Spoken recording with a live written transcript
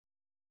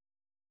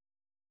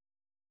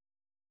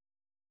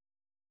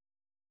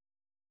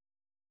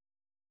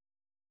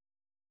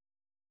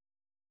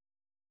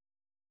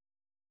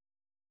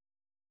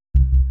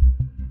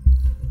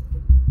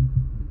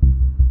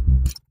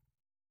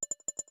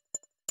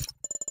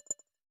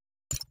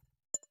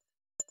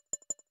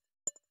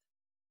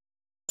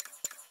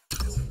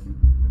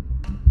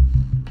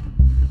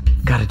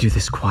do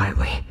this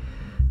quietly.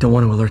 Don't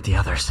want to alert the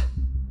others.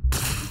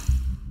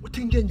 我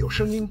听见有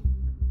声音。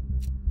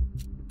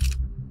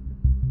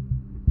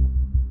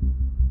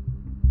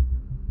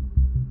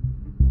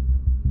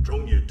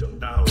终于等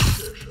到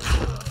这时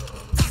候了。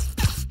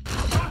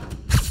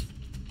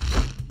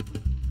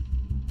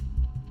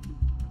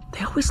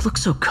They always look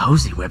so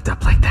cozy whipped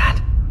up like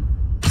that.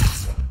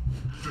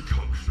 这城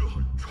市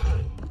很臭。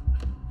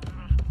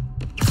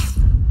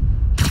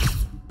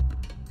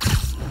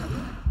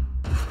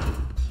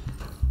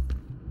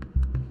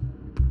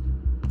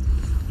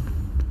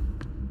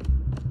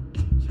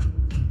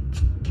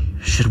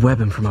Should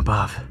web him from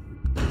above.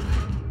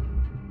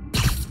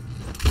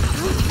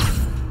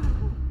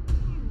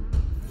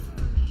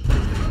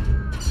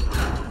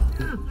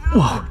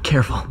 Whoa,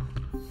 careful.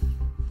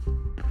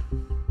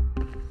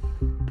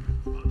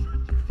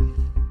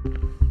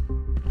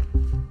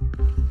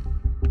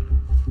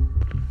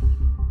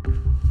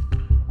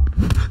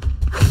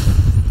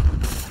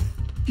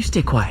 You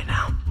stay quiet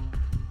now.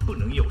 不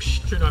能有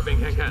戏，去那边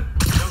看看，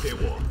交给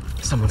我。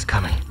Someone's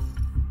coming.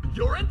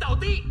 有人倒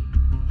地，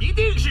一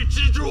定是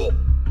蜘蛛。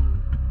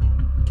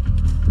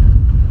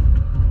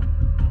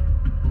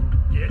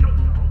别动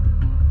手。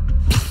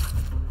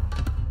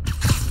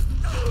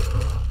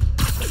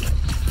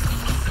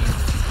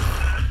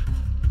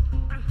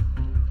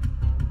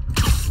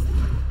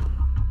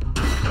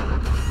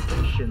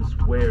Patience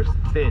wears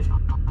thin.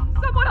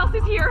 Someone else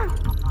is here!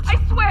 I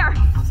swear!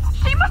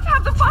 She must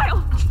have the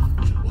file!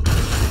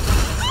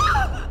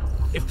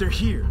 If they're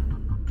here,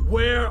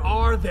 where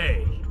are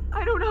they?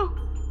 I don't know.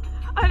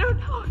 I don't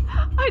know.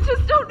 I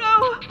just don't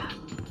know.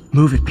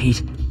 Move it,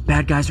 Pete.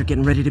 Bad guys are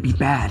getting ready to be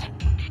bad.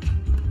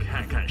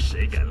 看看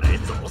谁敢来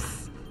找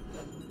死！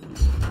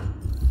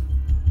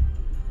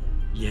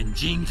眼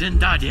睛睁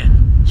大点，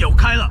有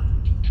开了！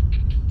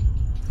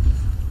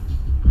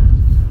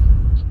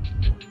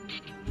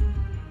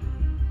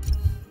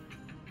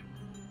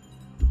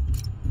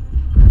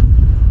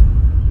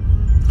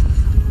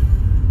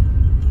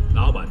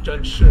老板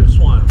真吃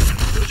算了，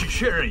我去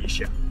确认一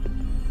下。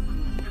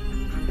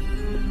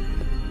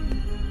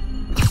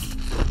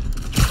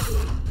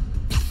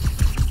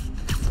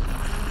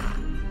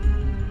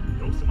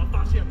有什么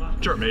发现吗？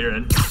这儿没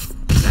人。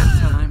That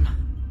time.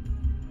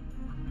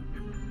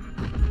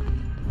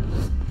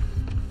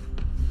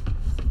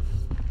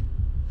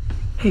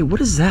 Hey,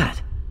 what is that?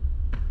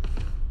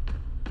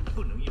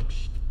 不能有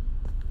戏。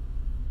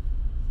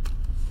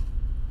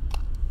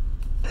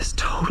 This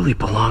totally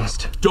belongs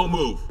to... Don't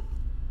move.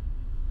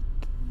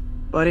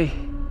 Buddy,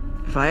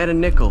 if I had a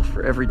nickel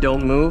for every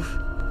don't move...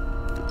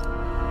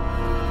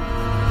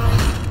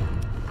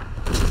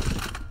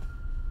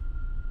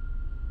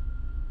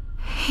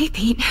 Hey,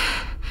 Pete.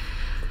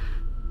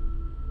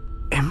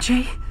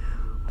 MJ?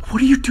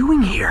 What are you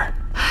doing here?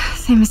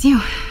 Same as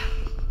you.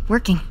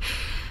 Working.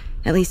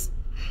 At least,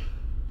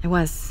 I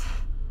was.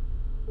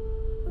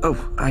 Oh,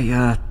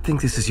 I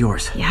think this is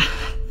yours. Yeah,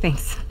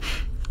 thanks.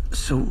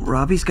 So,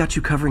 Robbie's got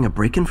you covering a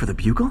break-in for the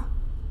Bugle?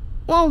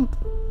 Well,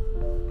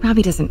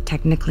 Robbie doesn't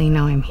technically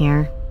know I'm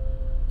here.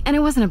 And it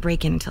wasn't a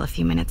break-in until a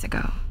few minutes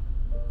ago.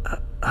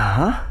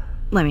 Uh-huh?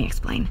 Let me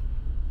explain.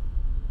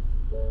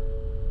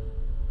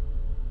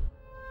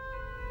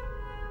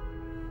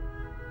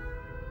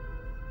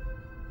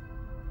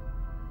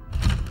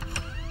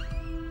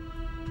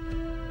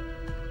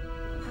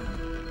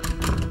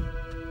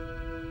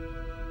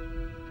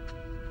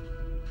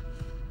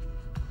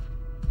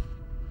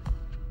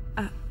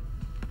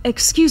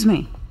 Excuse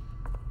me.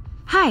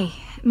 Hi,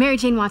 Mary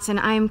Jane Watson.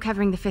 I'm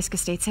covering the Fisk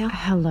estate sale.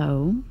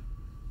 Hello.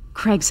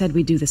 Craig said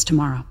we'd do this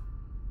tomorrow.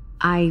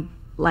 I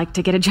like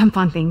to get a jump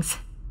on things.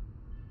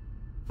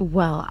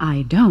 Well,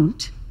 I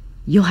don't.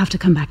 You'll have to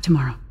come back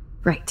tomorrow.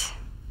 Right.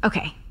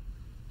 Okay.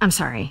 I'm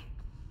sorry.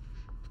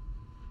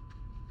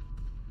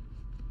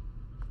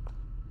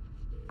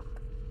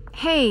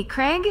 Hey,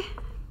 Craig?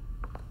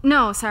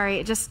 No, sorry.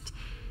 It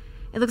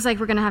looks like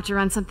we're gonna have to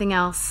run something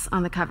else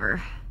on the cover.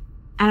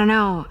 I don't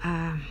know,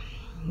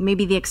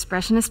 maybe the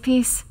expressionist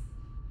piece?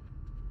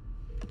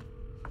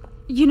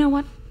 You know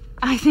what?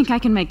 I think I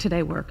can make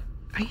today work.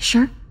 Are you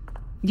sure?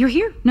 You're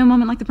here. No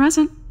moment like the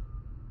present.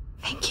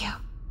 Thank you.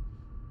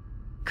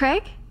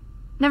 Craig?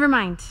 Never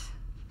mind.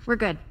 We're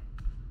good.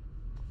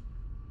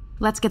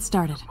 Let's get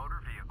started.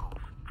 Motor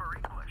vehicles. For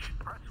English,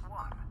 press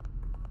 1.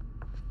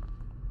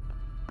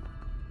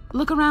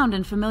 Look around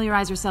and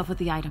familiarize yourself with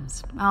the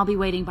items. I'll be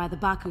waiting by the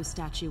Baku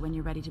statue when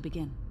you're ready to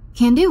begin.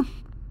 Can do.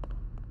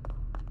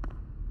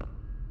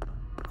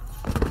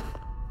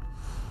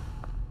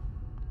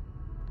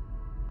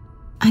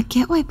 I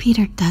get why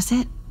Peter does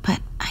it, but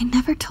I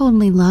never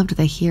totally loved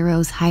the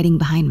heroes hiding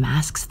behind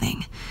masks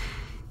thing.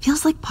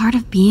 Feels like part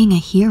of being a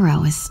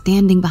hero is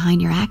standing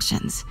behind your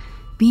actions.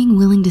 Being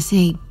willing to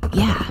say,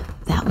 yeah,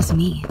 that was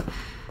me.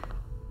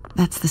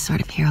 That's the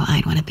sort of hero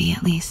I'd want to be,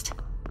 at least.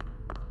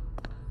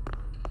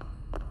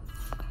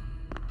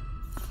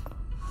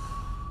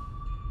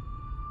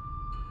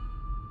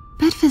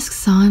 Bet Fisk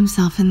saw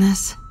himself in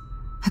this.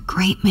 A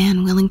great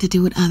man willing to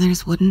do what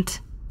others wouldn't.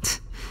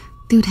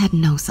 Dude had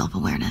no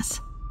self-awareness.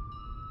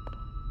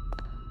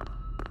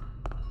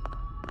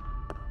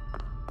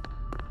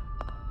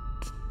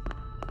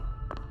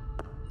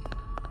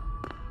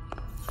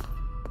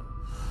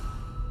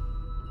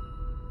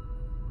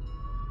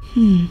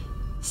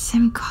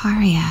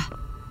 Simcaria.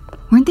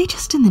 Weren't they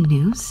just in the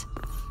news?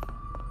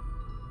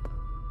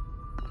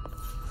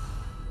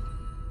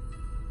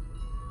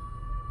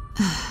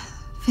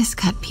 Fisk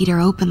cut Peter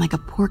open like a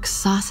pork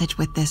sausage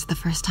with this the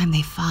first time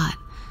they fought.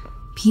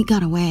 Pete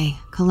got away,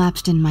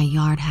 collapsed in my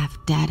yard half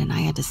dead, and I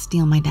had to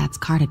steal my dad's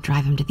car to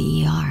drive him to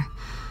the ER.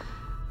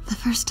 The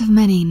first of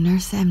many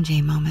Nurse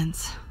MJ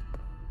moments.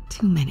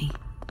 Too many.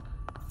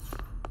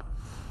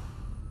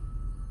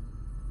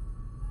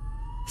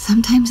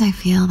 Sometimes I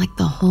feel like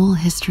the whole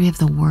history of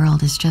the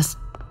world is just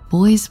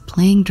boys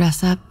playing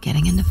dress up,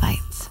 getting into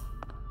fights.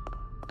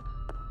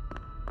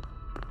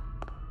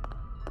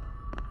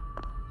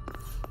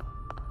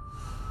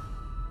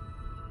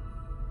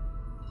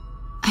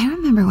 I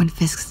remember when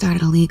Fisk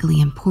started illegally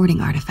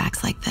importing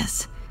artifacts like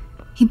this.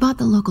 He bought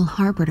the local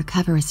harbor to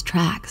cover his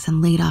tracks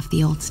and laid off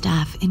the old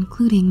staff,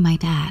 including my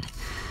dad.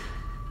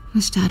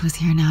 Wish Dad was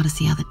here now to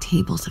see how the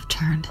tables have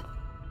turned.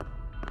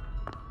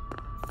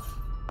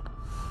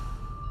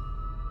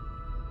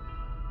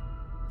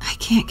 I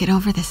can't get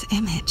over this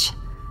image.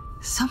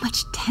 So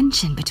much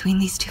tension between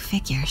these two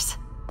figures.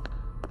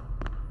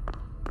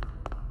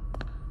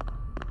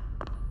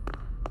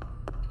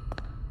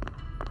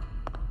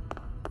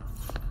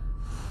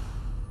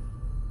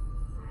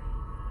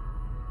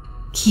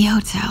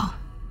 Kyoto.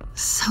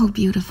 So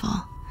beautiful.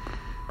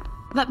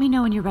 Let me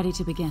know when you're ready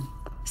to begin.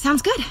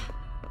 Sounds good.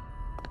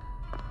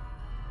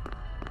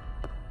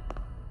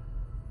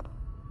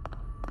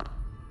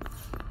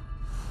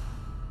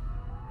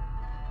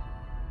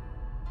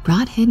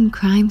 Brought hidden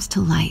crimes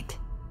to light.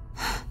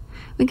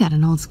 We got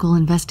an old school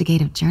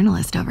investigative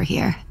journalist over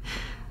here.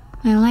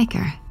 I like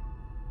her.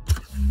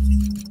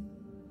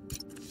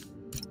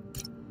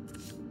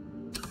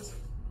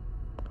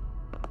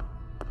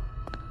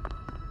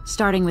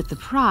 Starting with the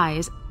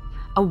prize,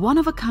 a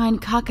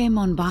one-of-a-kind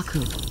Kakemon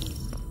Baku.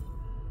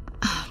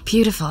 Oh,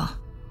 beautiful.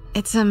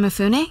 It's a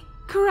Mifune?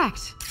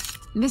 Correct.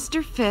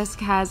 Mr. Fisk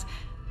has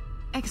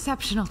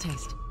exceptional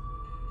taste.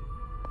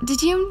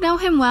 Did you know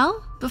him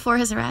well before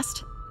his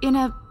arrest? In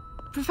a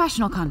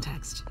professional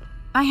context,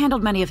 I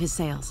handled many of his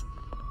sales.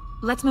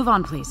 Let's move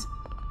on, please.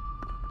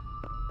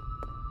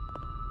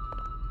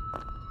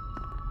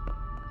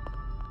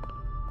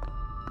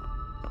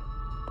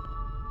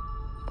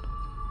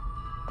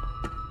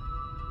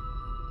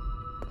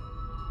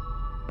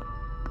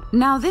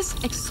 Now, this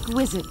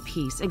exquisite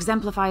piece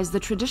exemplifies the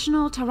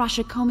traditional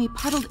Tarashikomi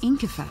puddled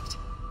ink effect.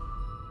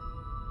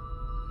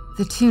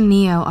 The two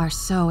Neo are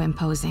so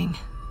imposing.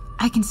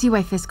 I can see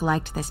why Fisk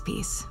liked this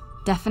piece.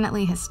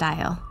 Definitely his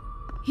style.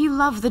 He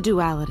loved the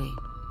duality.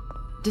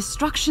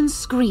 Destruction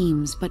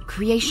screams, but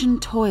creation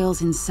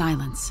toils in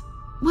silence.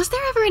 Was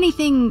there ever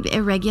anything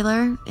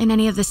irregular in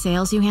any of the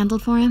sales you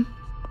handled for him?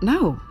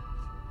 No.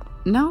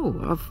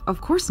 No,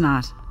 of course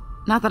not.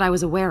 Not that I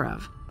was aware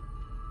of.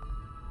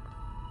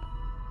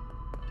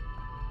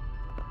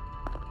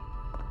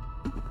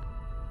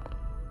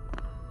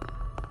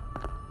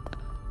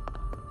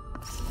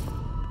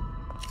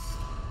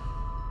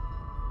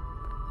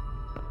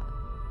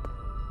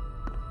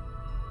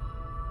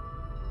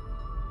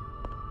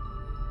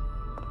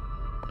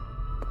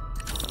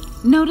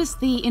 Notice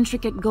the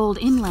intricate gold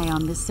inlay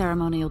on this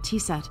ceremonial tea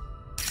set.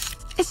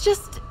 It's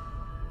just...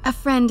 a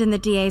friend in the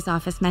DA's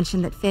office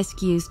mentioned that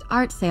Fisk used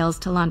art sales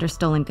to launder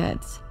stolen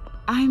goods.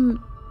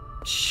 I'm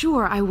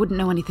sure I wouldn't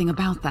know anything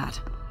about that.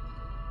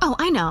 Oh,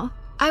 I know.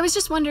 I was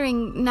just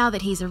wondering, now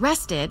that he's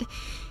arrested,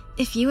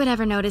 if you had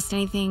ever noticed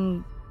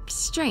anything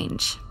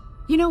strange.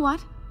 You know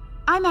what?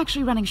 I'm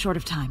actually running short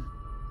of time.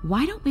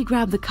 Why don't we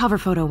grab the cover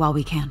photo while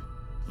we can?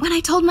 When I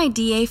told my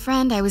DA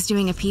friend I was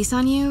doing a piece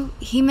on you,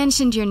 he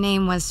mentioned your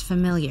name was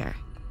familiar.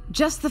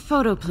 Just the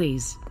photo,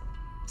 please.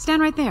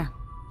 Stand right there.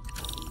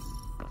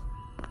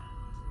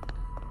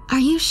 Are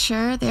you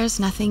sure there's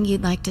nothing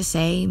you'd like to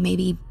say,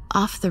 maybe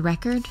off the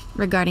record,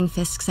 regarding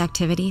Fisk's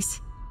activities?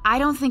 I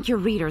don't think your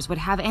readers would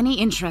have any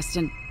interest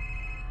in...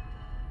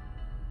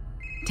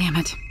 Damn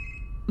it.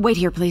 Wait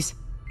here, please.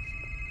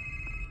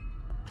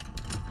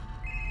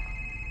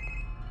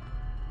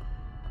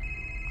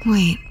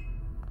 Wait.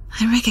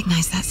 I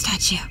recognize that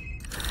statue.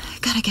 I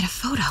gotta get a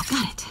photo.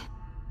 Got it.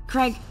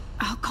 Craig,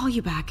 I'll call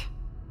you back.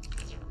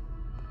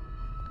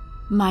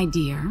 My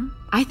dear,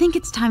 I think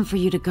it's time for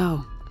you to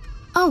go.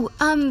 Oh,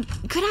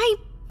 could I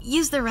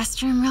use the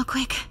restroom real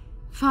quick?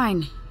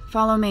 Fine.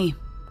 Follow me.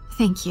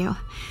 Thank you.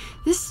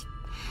 This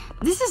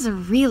is a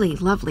really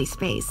lovely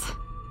space.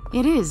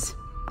 It is.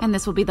 And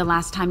this will be the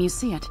last time you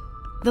see it.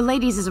 The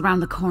ladies is around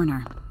the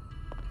corner.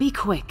 Be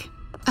quick.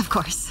 Of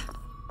course.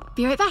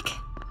 Be right back.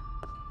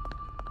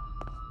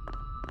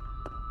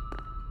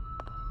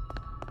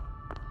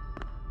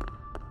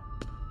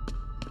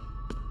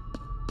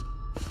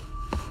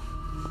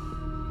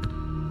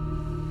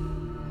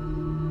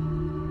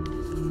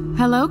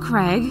 Hello,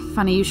 Craig.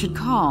 Funny you should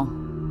call.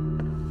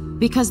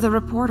 Because the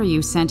reporter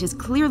you sent is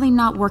clearly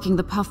not working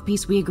the puff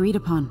piece we agreed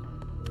upon.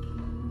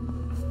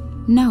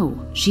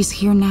 No, she's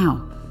here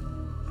now.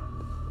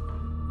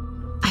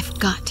 I've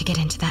got to get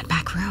into that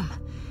back room.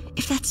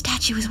 If that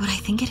statue is what I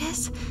think it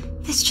is,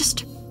 this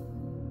just...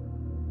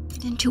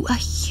 morphed into a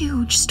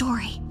huge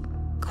story.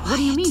 Quiet. What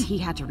do you mean he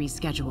had to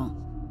reschedule?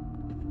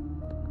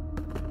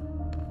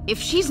 If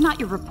she's not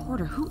your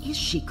reporter, who is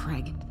she,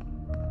 Craig?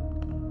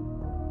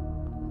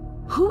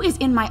 Who is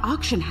in my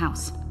auction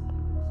house?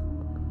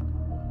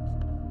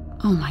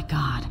 Oh my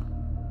god.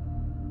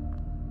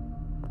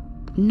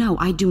 No,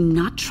 I do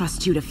not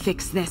trust you to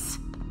fix this.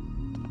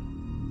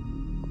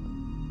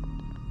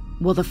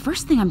 Well, the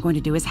first thing I'm going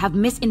to do is have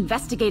Miss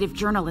Investigative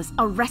Journalist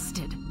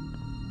arrested.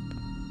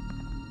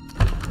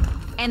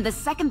 And the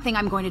second thing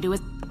I'm going to do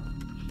is...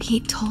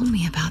 Pete told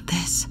me about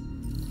this.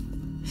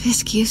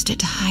 Fisk used it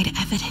to hide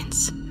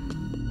evidence.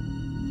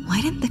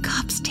 Why didn't the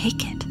cops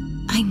take it?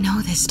 I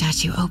know this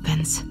statue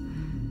opens.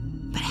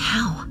 But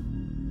how?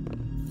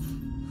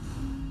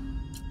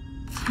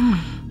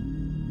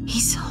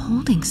 He's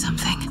holding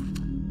something.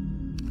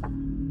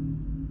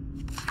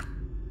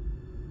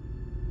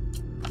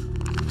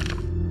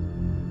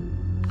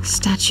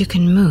 Statue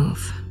can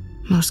move.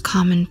 Most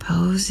common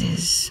pose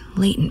is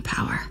latent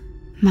power.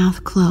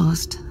 Mouth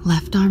closed,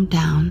 left arm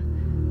down,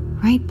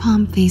 right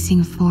palm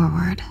facing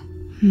forward.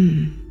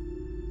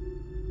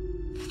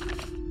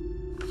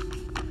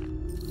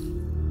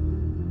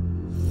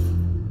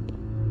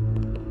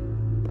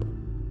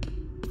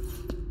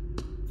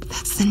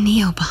 That's the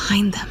Neo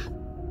behind them.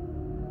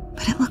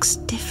 But it looks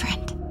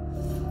different.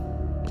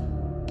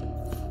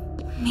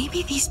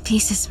 Maybe these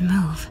pieces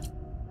move.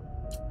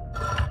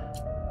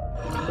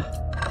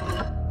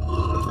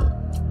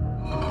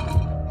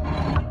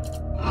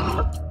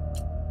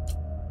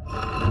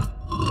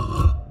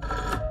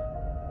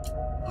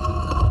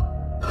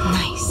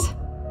 Nice.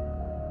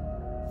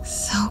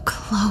 So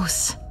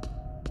close.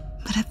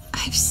 But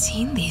I've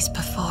seen these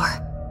before.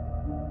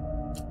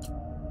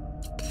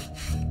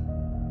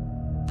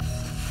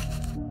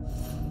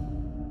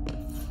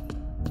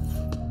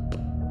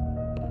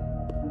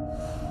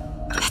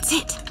 That's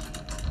it.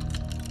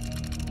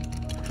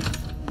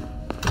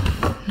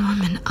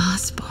 Norman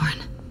Osborn.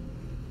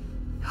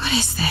 What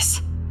is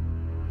this?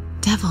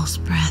 Devil's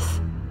breath.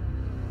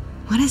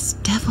 What is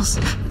devil's...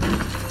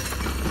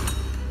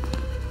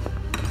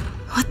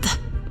 What the...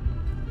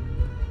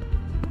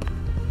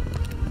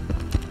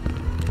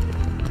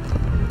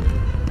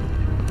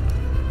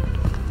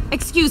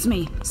 Excuse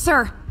me,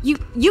 sir. You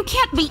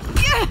can't be...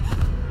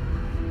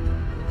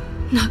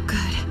 Not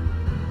good.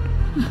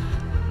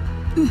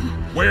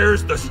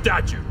 Where's the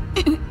statue?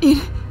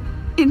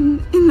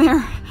 In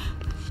there.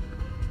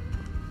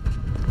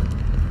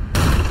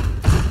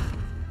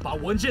 把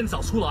文件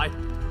找出来。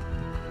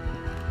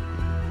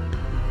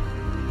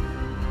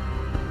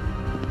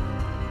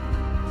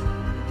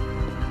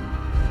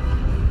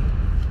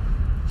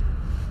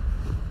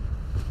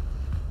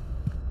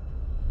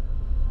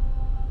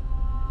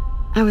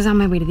 I was on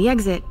my way to the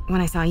exit when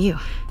I saw you.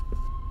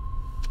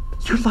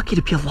 You're lucky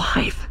to be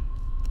alive.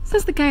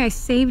 Says the guy I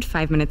saved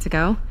 5 minutes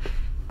ago.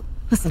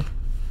 Listen,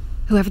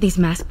 whoever these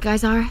masked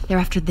guys are, they're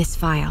after this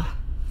file.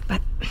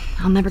 But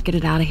I'll never get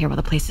it out of here while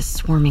the place is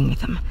swarming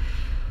with them.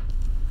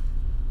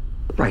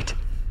 Right.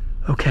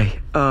 Okay,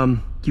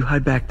 you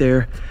hide back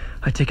there.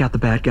 I take out the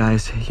bad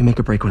guys. You make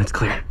a break when it's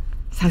clear.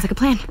 Sounds like a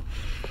plan.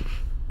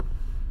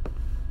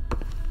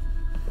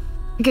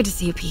 Good to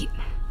see you, Pete.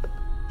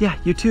 Yeah,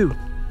 you too.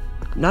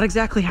 Not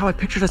exactly how I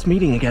pictured us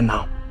meeting again,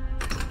 though.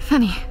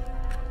 Funny.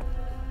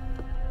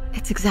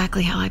 It's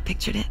exactly how I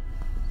pictured it.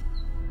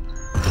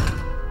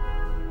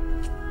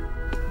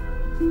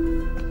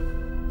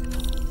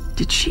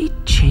 Did she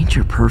change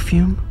her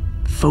perfume?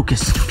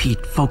 Focus,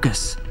 Pete,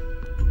 focus.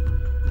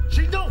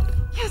 行动！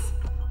 Yes.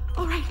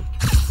 All right.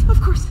 Of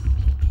course.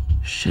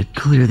 Should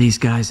clear these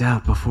guys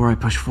out before I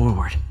push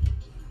forward.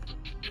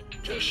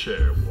 这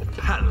事我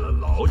盼了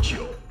老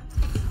久。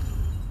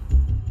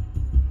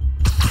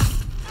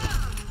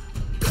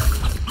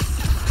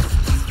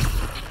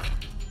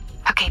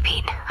 Okay,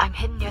 Pete. I'm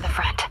hidden near the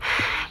front.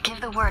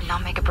 Give the word and I'll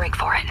make a break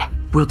for it.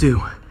 Will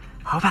do.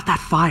 How about that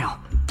file?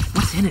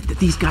 What's in it that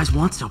these guys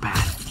want so bad?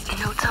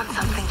 Notes on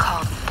something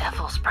called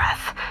Devil's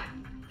Breath.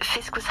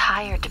 Fisk was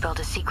hired to build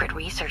a secret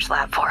research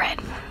lab for it.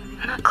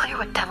 Not clear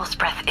what Devil's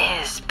Breath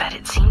is, but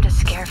it seemed to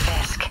scare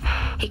Fisk.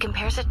 He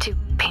compares it to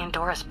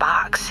Pandora's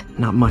box.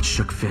 Not much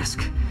shook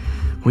Fisk.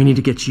 We need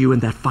to get you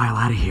and that file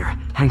out of here.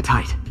 Hang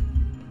tight.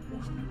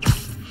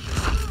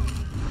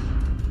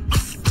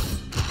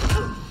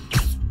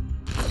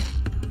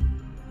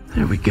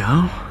 There we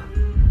go.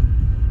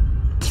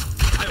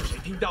 还有谁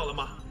听到了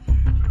吗？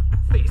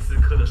费斯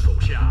科的手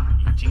下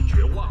已经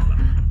绝望了，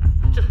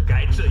这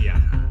该这样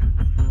啊！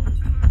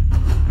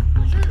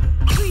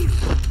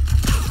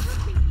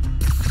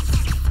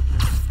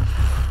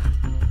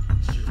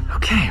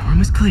 Okay,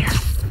 room is clear.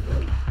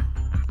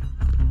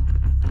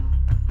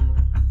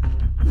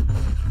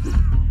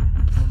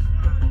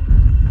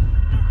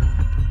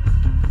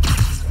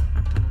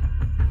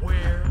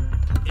 Where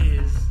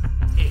is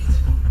it?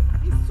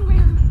 I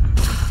swear,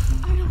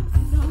 I don't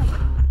know.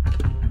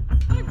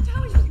 I'm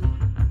telling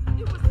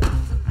you, it was not.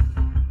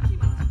 She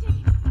must have taken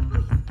it.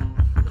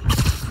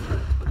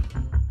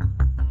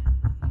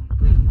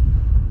 Please.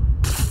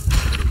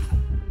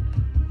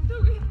 Do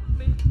it,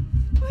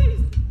 please.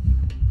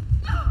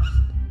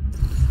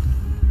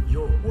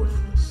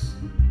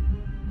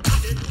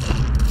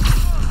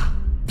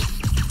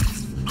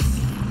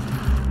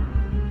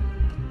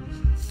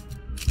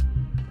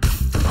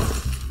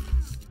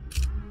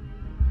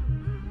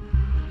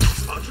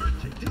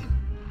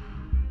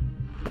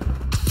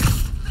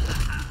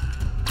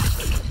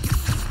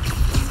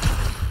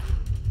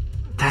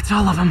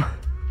 That's all of them.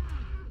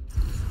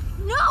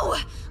 No!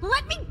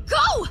 Let me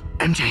go!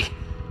 MJ.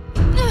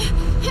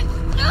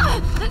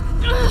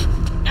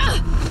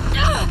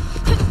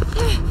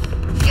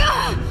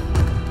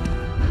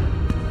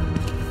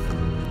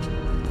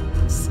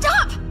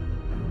 Stop!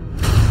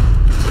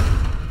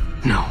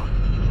 No.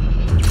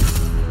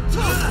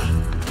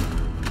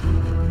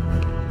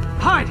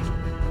 Hide!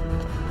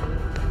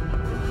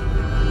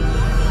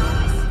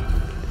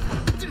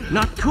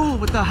 Not cool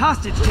with the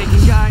hostage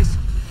taking, guys.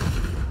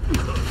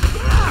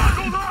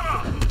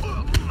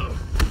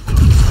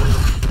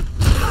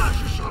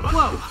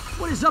 Whoa,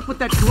 what is up with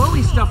that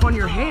glowy stuff on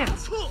your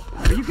hands?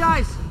 Are you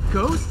guys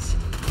ghosts?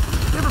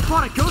 Never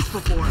fought a ghost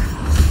before.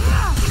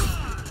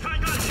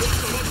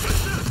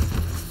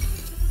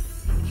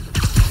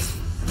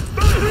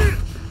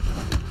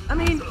 I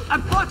mean,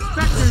 I've fought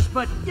specters,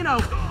 but, you know,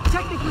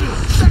 technically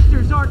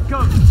specters aren't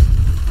ghosts.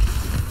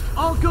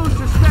 All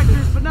ghosts are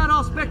specters, but not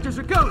all specters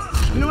are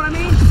ghosts. You know what I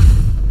mean?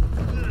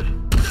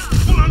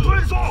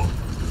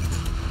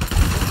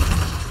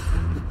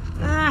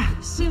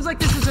 Seems like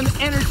this is an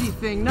energy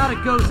thing, not a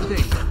ghost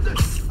thing.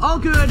 All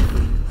good.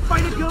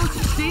 Fight a ghost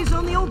stays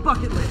on the old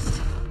bucket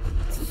list.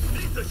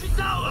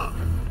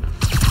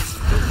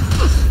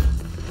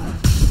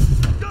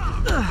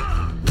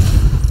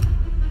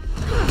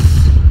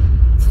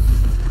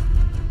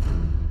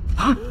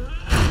 Huh?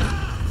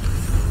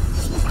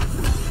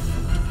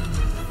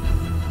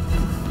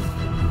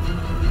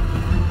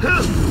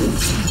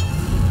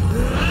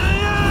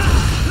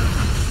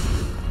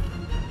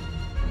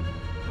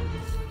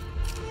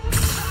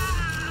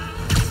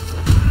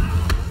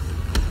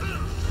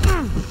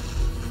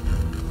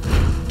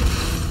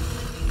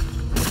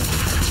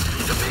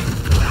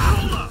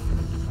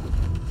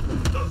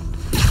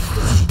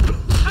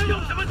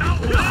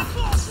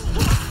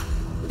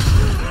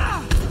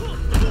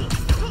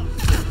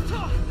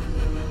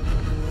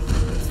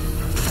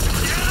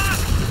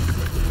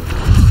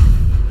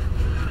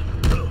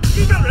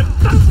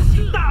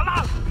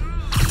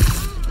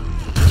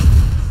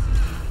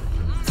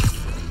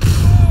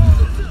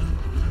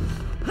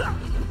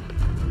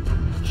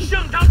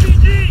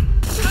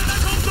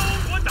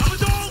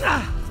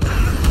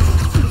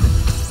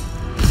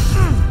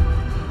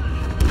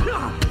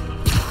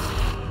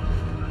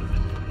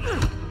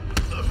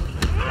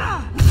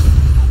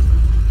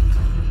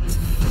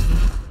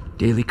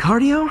 Daily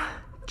cardio?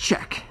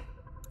 Check.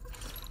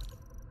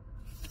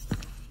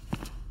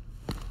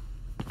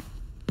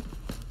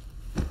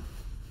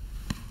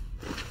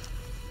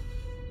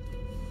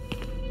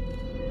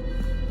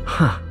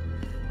 Huh.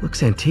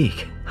 Looks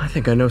antique. I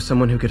think I know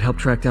someone who could help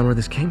track down where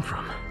this came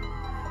from.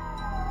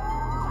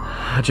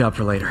 A job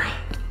for later.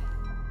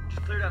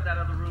 Just cleared out that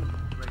other room.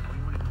 Great.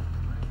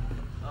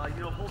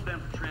 Hold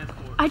them for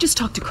transport. I just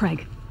talked to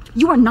Craig.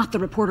 You are not the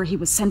reporter he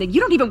was sending. You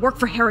don't even work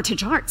for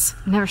Heritage Arts.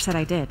 Never said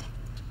I did.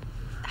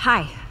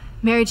 Hi,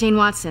 Mary Jane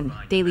Watson,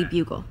 Daily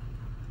Bugle.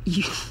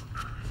 You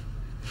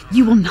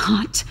will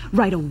not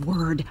write a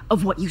word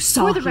of what you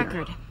saw For the here.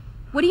 record,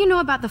 what do you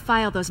know about the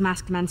file those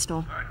masked men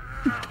stole?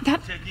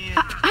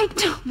 I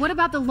don't... What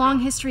about the long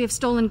history of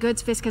stolen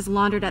goods Fisk has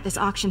laundered at this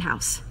auction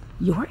house?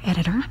 Your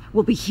editor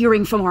will be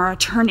hearing from our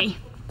attorney.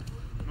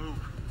 Move.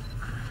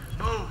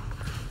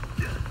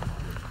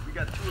 We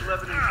got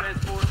 211 in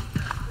transport.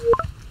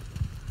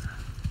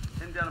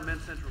 Heading down to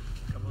Men's Central.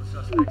 Couple of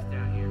suspects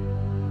down here.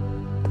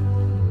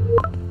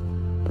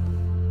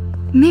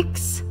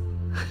 Mix?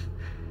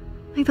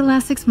 Like the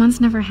last 6 months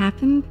never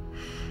happened?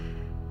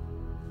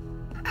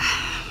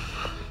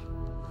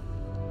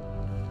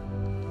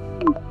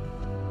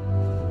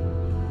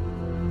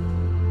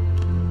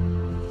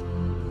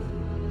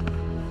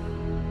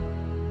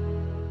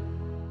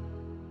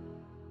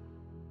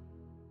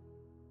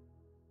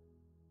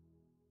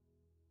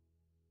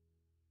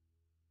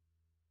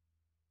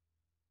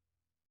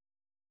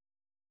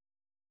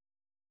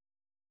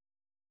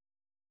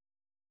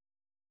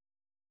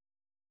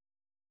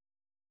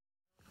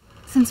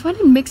 Since when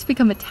did Mix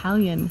become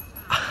Italian?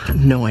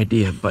 No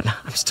idea, but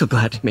I'm still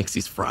glad he makes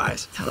these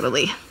fries.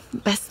 Totally.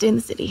 Best in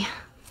the city.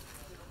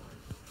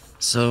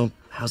 So,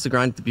 how's the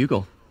grind at the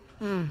Bugle?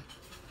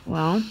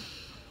 Well,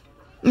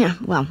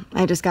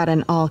 I just got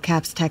an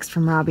all-caps text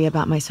from Robbie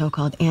about my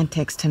so-called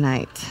antics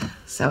tonight.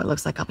 So it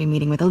looks like I'll be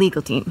meeting with a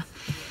legal team.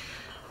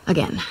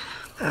 Again.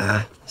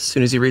 As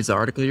soon as he reads the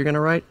article you're gonna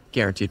write,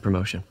 guaranteed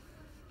promotion.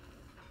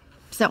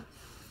 So,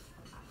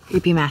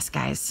 creepy mask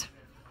guys.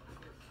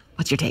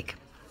 What's your take?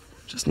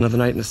 Just another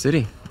night in the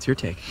city. What's your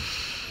take?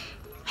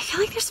 I feel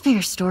like there's a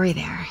bigger story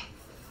there.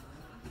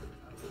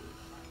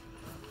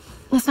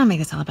 Let's not make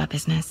this all about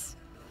business.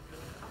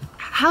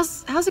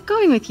 How's it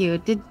going with you?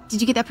 Did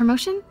you get that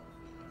promotion?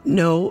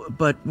 No,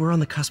 but we're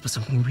on the cusp of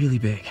something really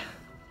big.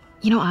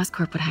 You know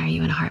Oscorp would hire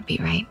you in a heartbeat,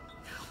 right?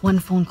 One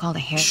phone call to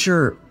Harry.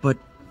 Sure, but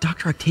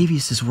Dr.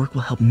 Octavius's work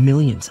will help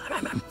millions.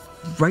 I'm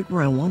right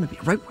where I want to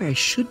be, right where I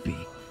should be.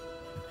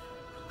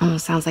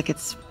 Almost sounds like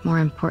it's more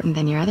important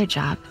than your other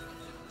job.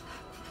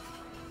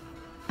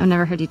 I've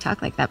never heard you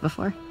talk like that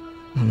before.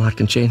 A lot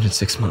can change in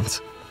 6 months.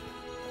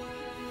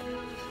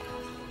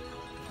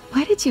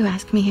 Why did did you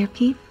ask me here,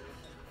 Pete?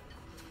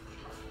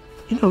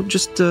 You know,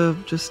 just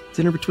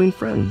dinner between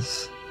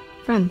friends.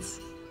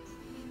 Friends.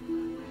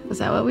 Was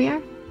that what we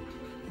are?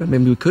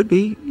 Maybe we could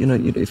be, you know,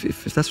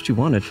 if that's what you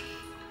wanted.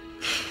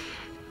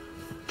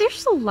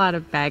 There's a lot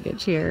of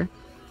baggage here.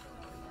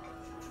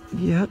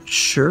 Yeah,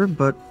 sure,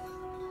 but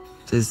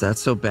is that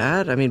so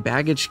bad? I mean,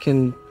 baggage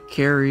can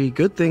carry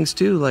good things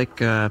too,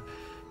 like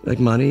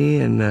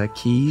money and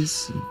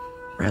keys, and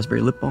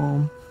raspberry lip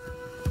balm.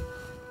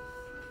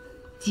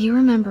 Do you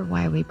remember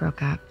why we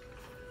broke up?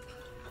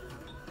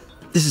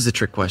 This is a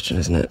trick question,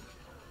 isn't it?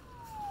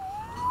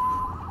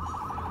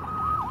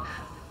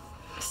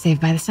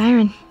 Saved by the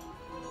siren.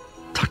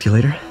 Talk to you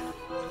later.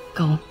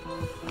 Go.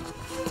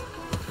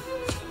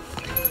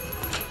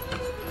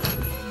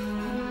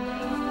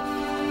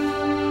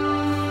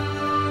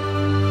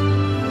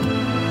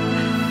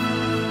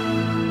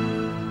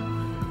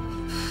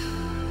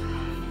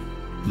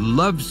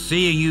 Love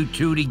seeing you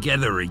two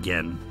together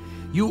again.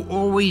 You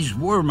always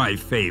were my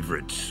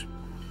favorites.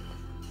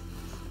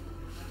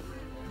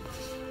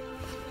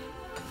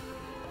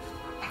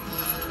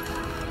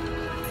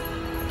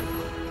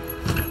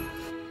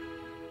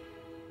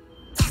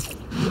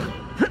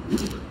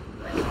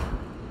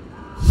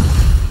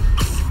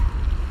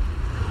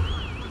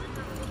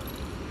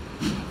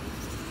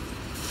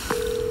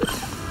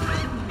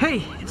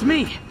 Hey, it's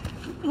me.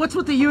 What's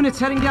with the units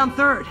heading down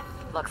 3rd?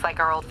 Looks like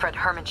our old friend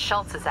Herman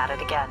Schultz is at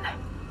it again.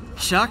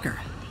 Shocker.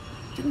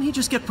 Didn't he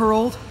just get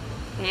paroled?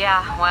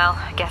 Yeah, well,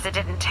 I guess it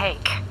didn't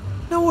take.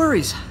 No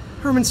worries.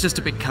 Herman's just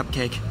a big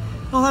cupcake.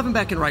 I'll have him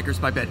back in Rikers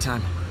by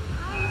bedtime.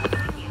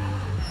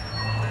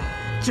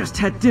 Just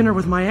had dinner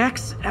with my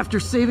ex after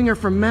saving her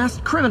from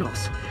masked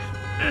criminals.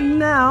 And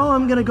now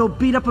I'm gonna go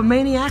beat up a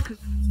maniac.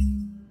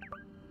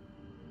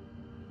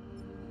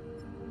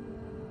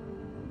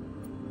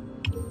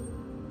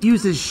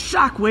 Uses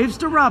shockwaves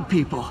to rob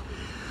people.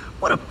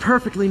 What a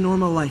perfectly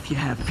normal life you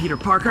have, Peter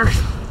Parker.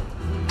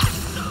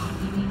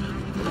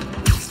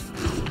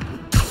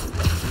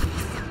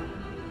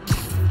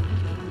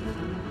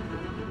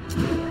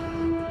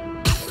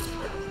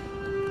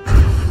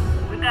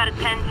 We've got a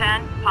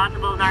 1010,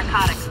 possible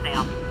narcotics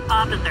sale.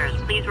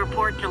 Officers, please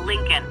report to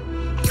Lincoln.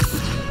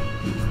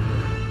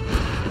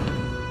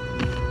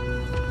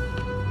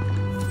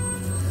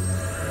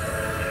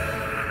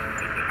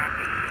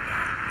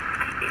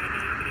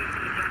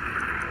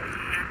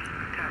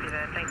 Copy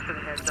that. Thanks for the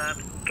heads up.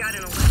 Got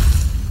an alert.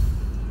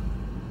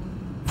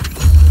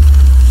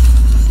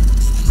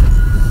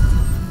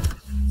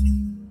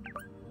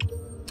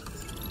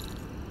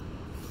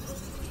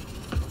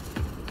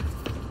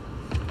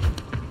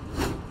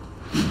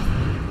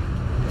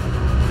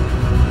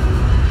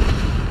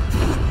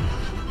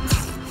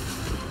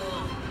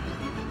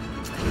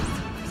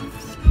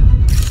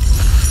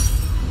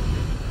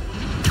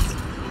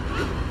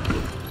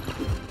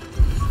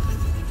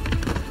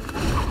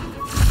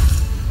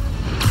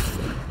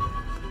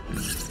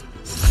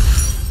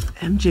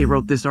 MJ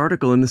wrote this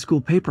article in the school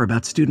paper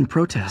about student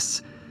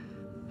protests.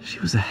 She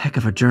was a heck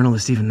of a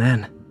journalist even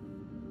then.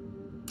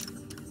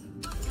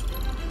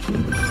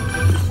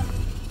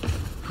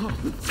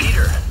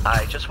 Peter,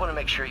 I just want to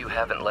make sure you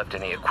haven't left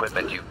any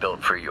equipment you've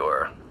built for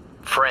your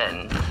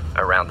friend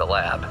around the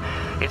lab.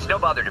 It's no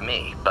bother to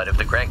me, but if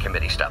the grant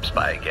committee stops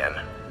by again...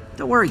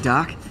 Don't worry,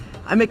 Doc.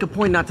 I make a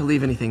point not to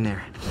leave anything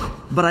there.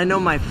 But I know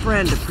my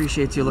friend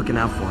appreciates you looking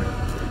out for him.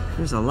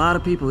 There's a lot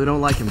of people who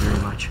don't like him very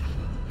much.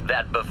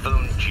 That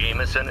buffoon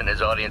Jameson and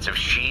his audience of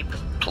sheep?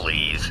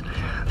 Please.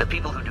 The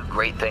people who do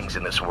great things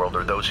in this world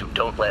are those who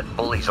don't let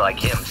bullies like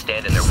him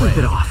stand in their way. Sleep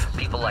it off.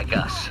 People like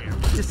us.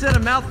 You said a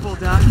mouthful,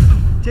 Doc.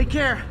 Take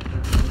care.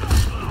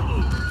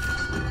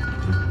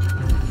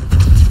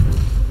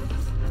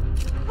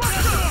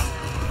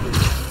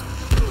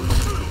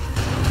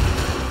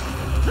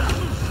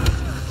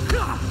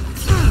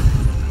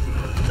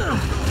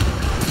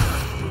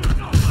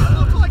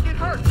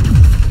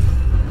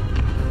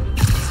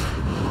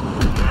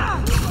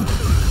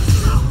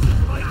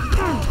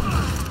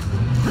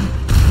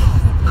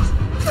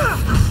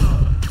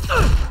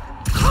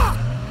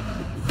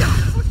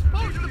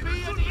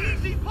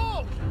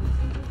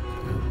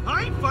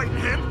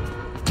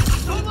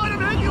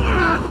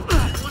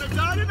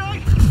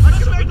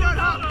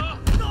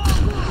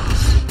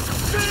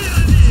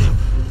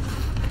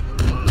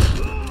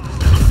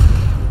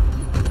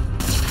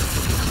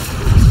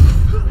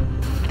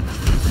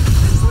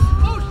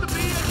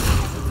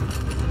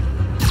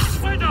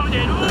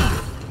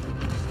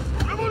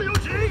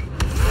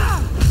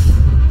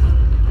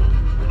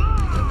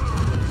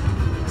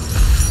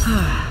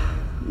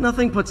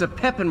 Nothing puts a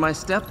pep in my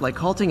step like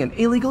halting an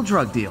illegal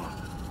drug deal.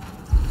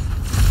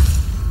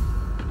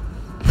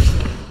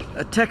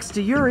 A text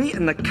to Yuri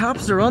and the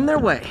cops are on their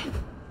way.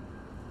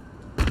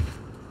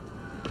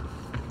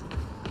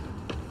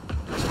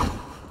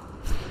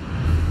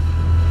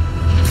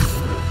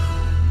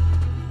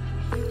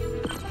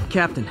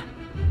 Captain,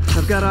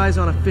 I've got eyes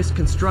on a Fisk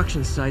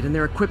construction site and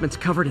their equipment's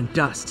covered in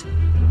dust.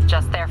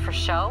 Just there for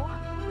show?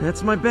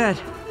 That's my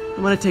bet.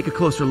 I'm gonna take a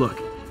closer look.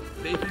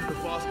 They think the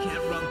boss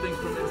can't run things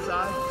from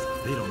inside?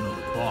 They don't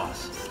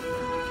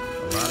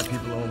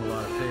people owe him a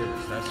lot of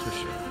favors, that's for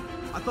sure.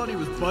 I thought he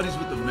was buddies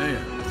with the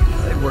mayor.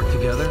 They work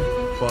together.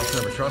 Boss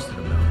never trusted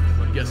him, though.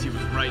 But I guess he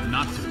was right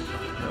not to.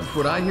 If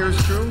what I hear is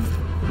true,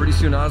 pretty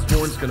soon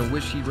Osborn's gonna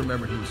wish he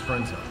remembered who his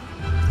friends are.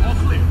 All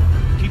clear.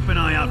 Keep an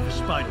eye out for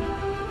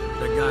Spider-Man.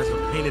 That guy's a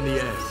pain in the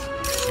ass.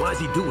 Why's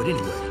he do it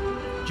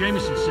anyway?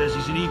 Jameson says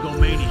he's an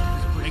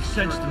egomaniac. Makes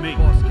sense to me.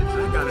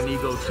 I got an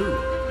ego too,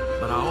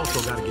 but I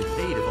also gotta get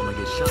paid if I'm gonna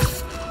get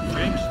shot.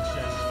 Jameson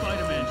says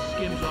Spider-Man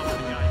skims off the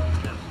guy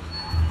who does it.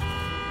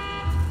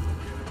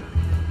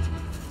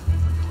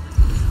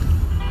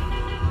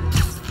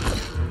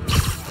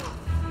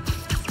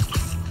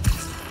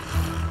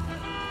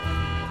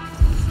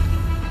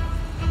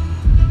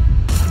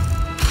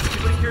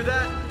 Anybody hear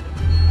that?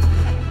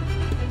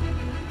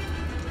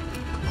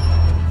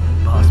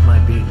 Boss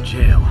might be in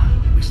jail.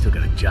 We still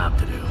got a job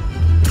to do.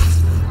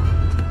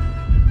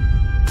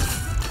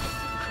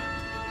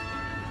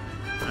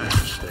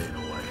 Staying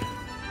away.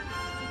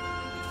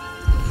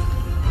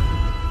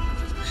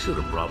 Should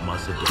have brought my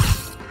cigar.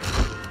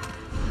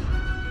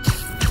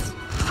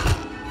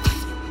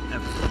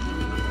 Never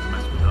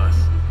mess with us.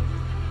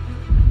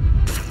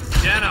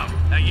 Dano,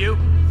 that you?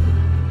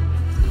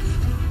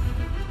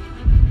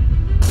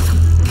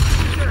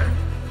 Sure.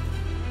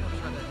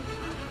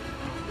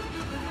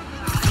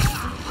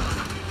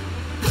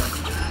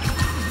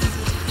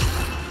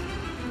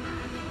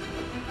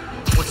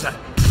 What's that?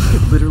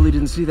 I literally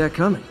didn't see that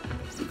coming.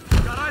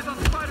 Got eyes on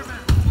Spider-Man.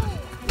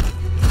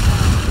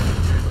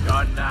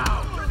 Done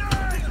now.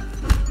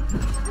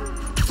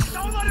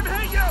 Don't let him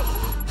hit you!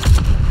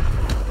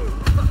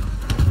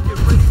 Get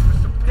ready for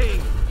some pain.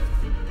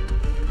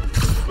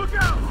 Look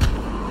out!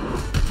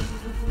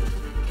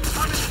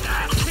 I'm in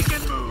that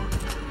kicking mood.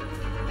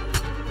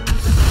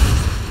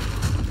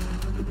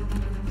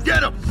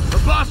 Get him! The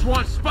boss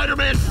wants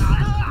Spider-Man.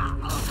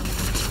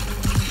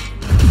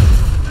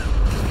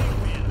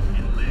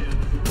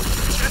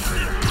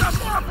 Stop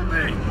off of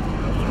me!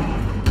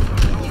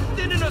 He's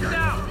thinning us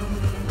out!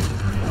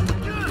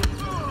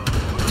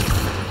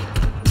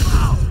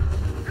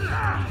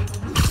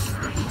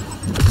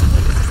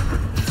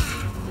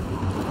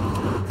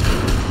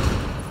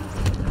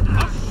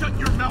 I'll shut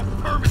your mouth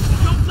permanently.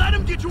 Don't let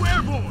him get you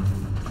airborne.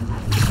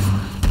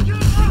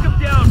 Take him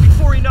down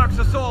before he knocks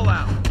us all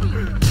out!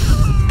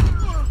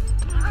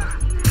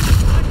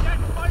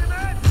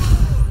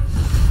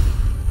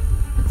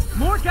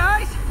 More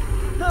guys?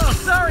 Oh,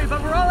 sorry,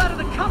 but we're all out of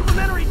the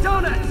complimentary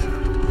donuts!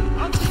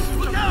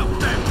 Look out,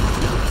 man!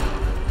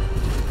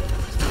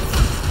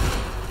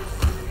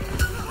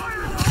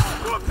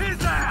 Whoop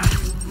his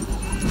ass!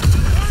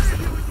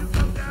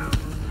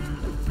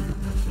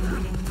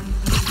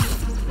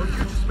 Well,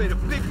 you just made a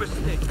big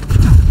mistake.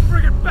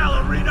 Friggin'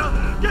 ballerina!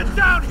 Get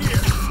down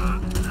here!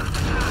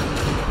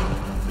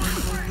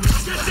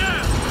 Get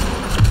down!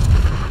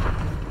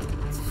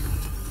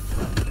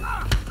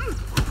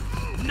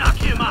 Knock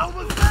him out!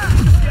 What was that?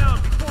 Get down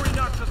before he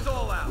knocks us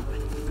all out!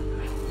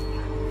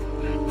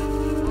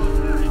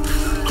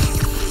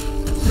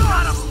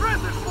 Got a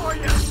present for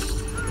you!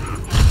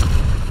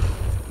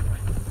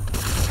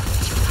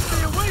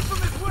 Stay away from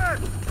his web!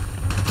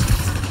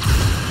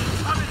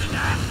 I'm in an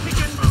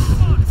ass-kicking mood!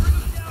 Come on, bring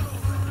him down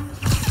over!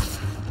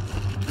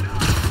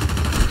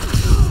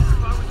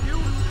 If I was you,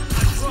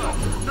 I'd run!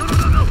 No!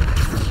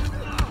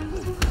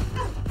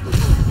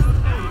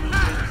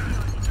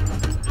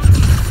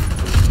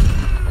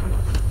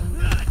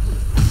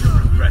 You'll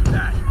regret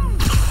that!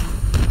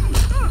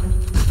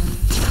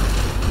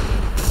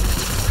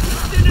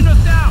 Thinning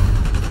us out!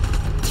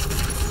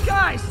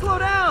 Guys, slow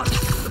down!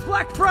 The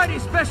Black Friday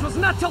special's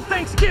not till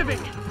Thanksgiving!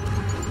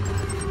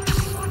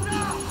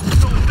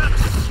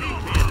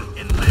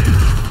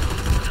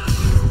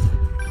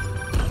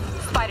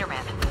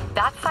 Spider-Man,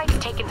 that site's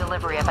taken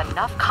delivery of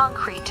enough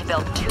concrete to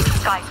build 2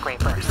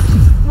 skyscrapers.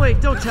 Wait,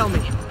 don't tell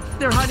me.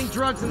 They're hiding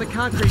drugs in the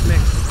concrete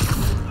mix.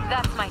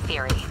 That's my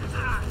theory.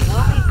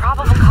 We'll need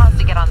probable cause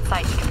to get on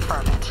site to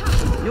confirm it.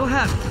 You'll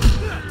have it.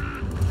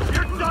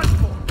 You're done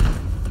for!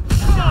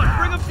 Come on,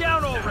 bring him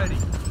down already!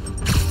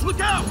 Look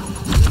out!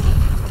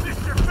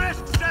 Mr.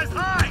 Fisk says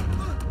hi!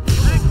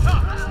 Hang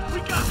tough! We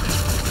got this!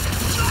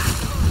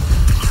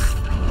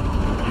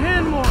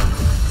 And more.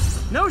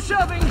 No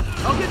shoving.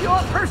 I'll give you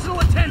all personal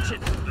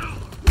attention.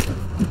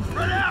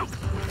 Spread out!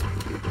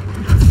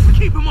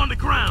 Keep him on the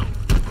ground!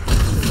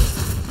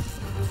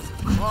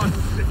 Boss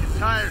is sick and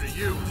tired of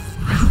you.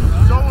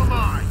 So am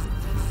I.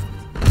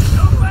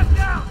 Don't back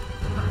down!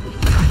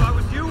 If I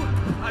was you,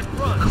 I'd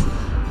run.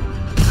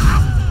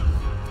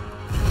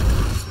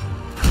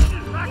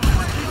 Back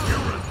away! Keep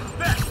your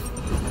respect!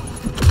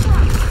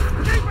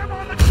 Keep him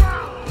on the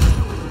ground!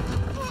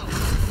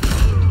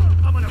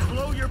 I'm gonna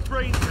blow your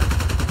brains out!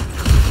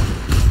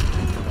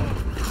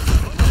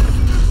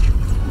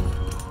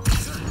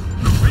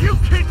 Are you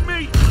kidding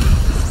me?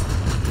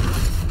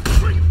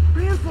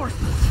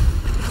 Reinforcements.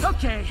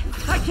 Okay,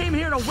 I came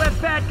here to web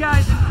bad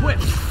guys and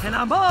quips, and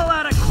I'm all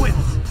out of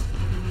quips.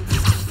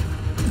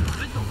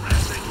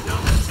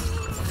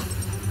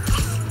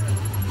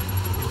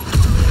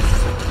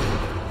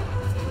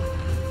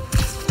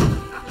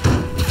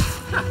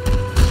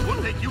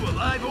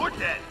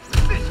 dead.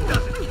 This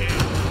doesn't care.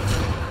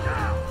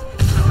 Down.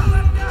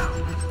 Let down.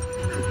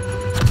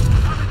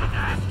 I'm in the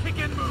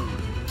ass-kicking mood.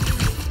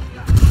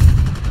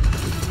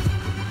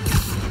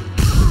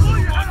 Pull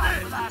your head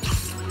off of that.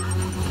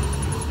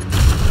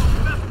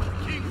 Don't mess with the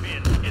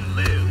kingpin and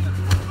live.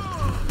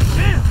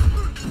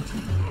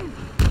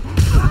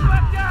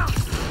 Let down.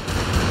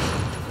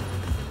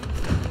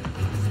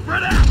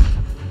 Spread out.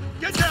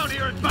 Get down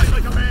here and fight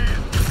like a man.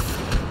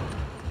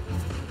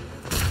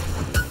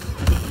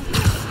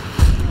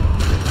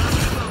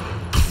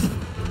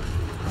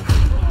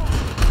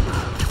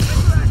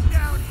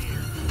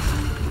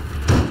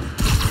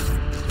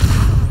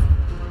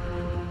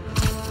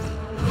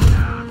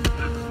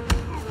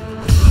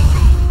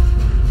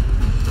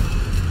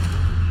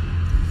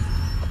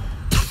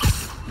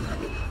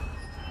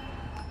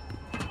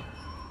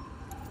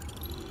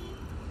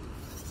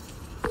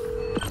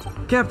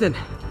 Captain,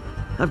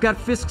 I've got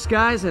Fisk's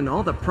guys and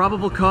all the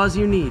probable cause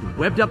you need,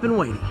 webbed up and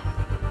waiting.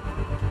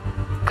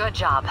 Good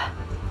job.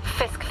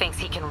 Fisk thinks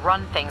he can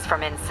run things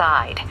from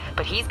inside,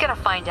 but he's gonna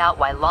find out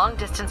why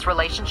long-distance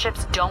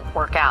relationships don't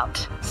work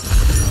out.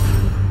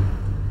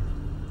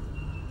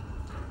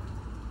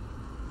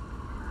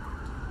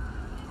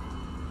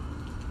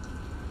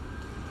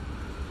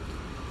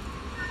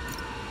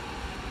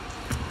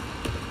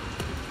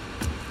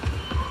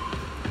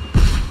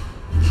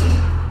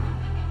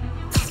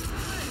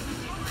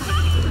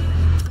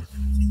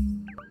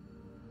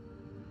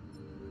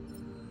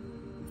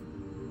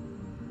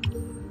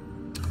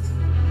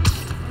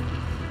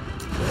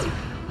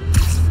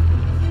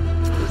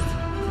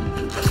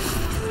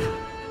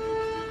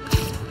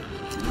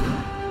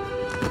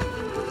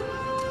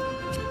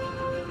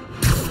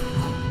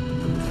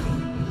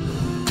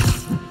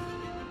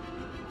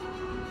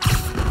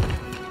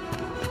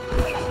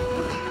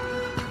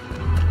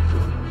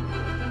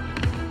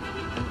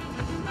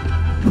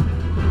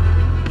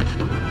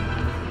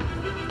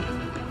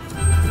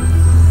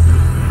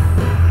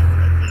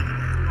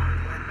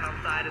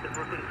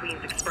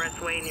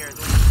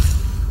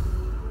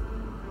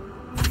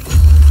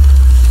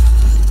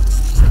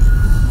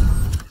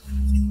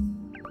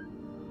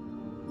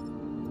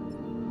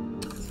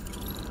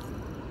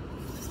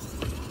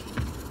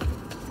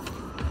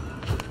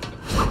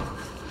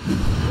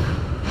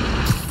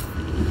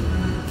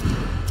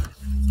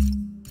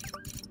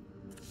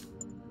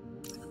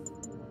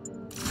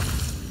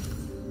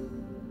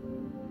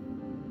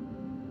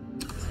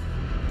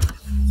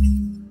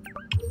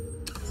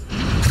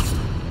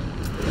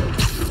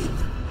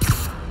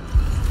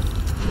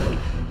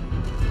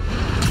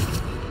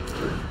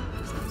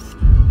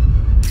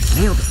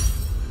 Nailed it.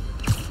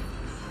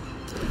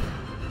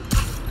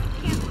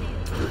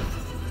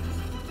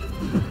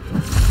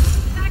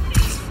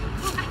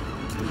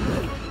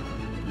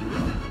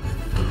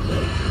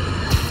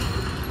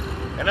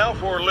 And now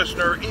for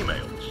listener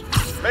emails.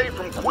 Faye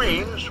from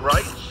Queens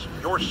writes,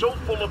 "You're so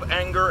full of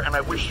anger and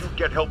I wish you'd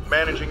get help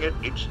managing it.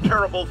 It's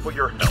terrible for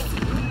your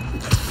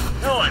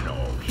health." Now I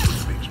know she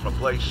speaks from a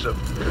place of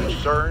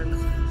concern,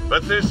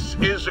 but this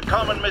is a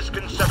common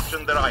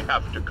misconception that I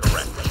have to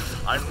correct.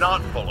 I'm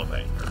not full of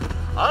anger.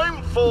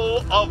 I'm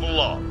full of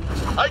love.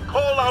 I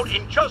call out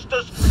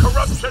injustice,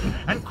 corruption,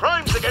 and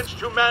crimes against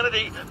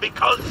humanity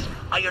because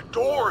I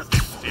adore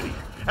this city.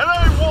 And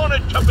I want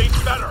it to be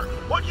better.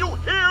 What you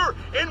hear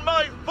in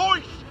my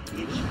voice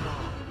is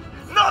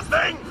love.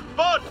 Nothing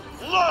but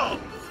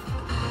love.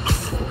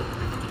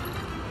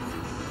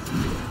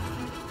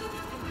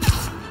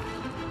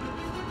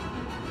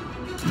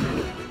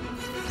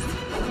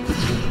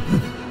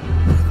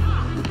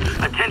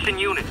 Attention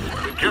units,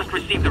 we've just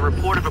received a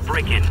report of a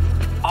break-in.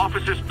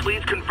 Officers,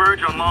 please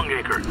converge on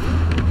Longacre.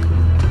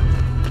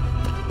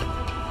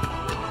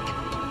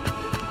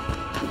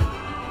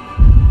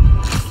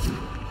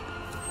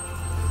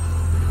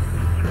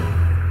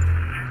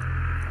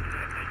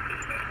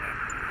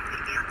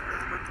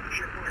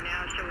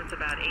 Now show us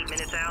about 8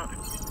 minutes out.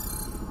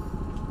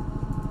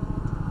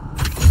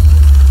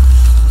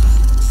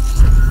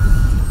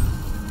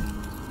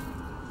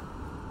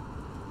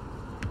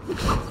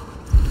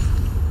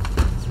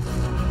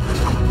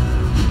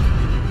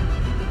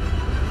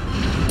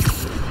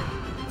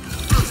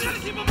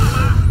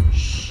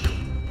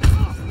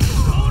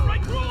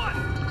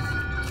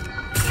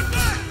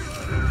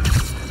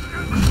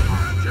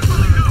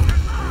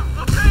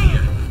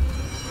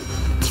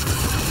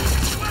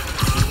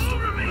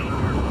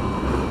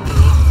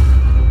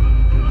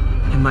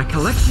 My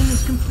collection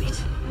is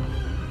complete.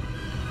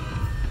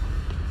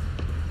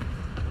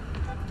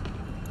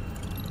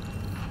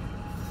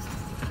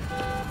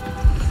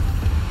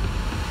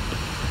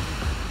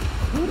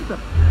 Hold the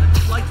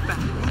lights back.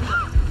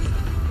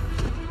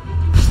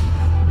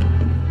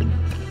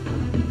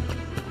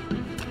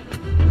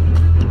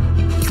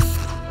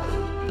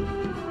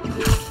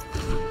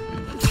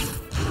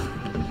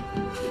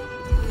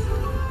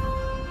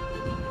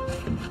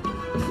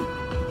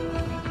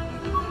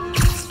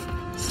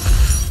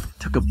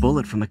 Took a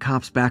bullet from the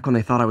cops back when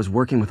they thought I was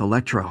working with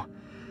Electro.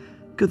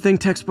 Good thing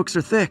textbooks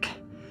are thick.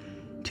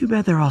 Too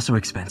bad they're also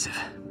expensive.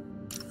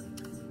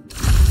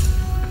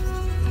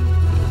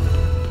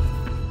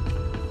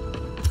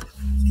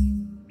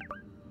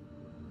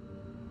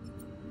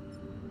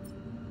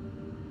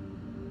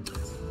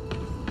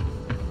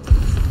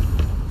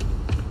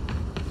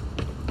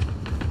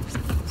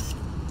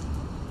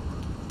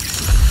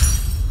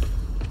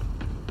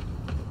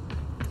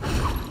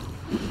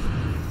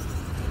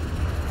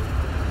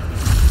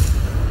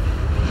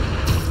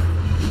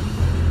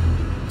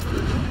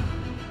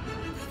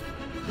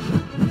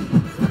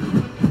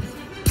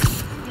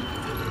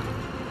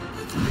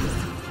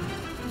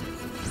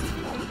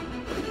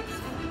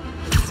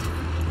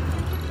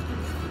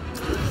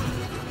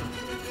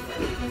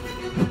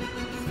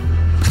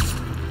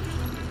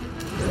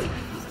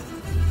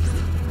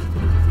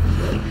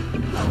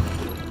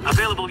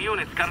 available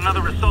units got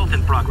another assault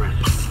in progress.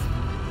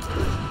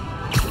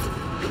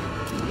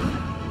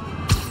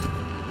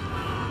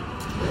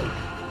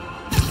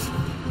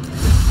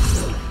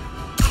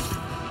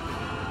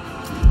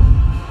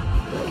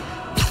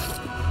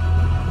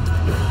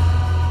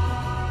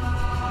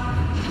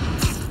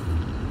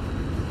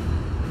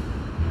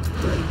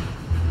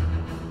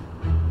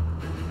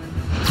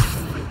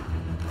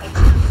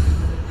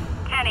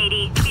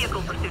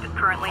 Vehicle pursuit is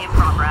currently in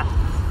progress.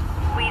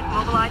 Please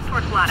mobilize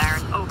toward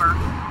Flatiron. Over.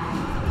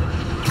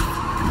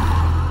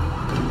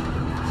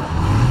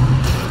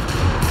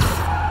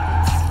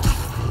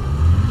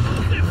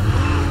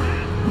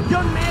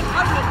 Young man,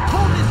 I will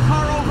pull this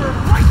car over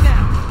right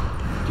now!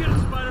 Get him,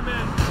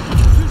 Spider-Man!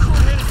 Too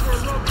short-handed for a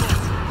roadblock!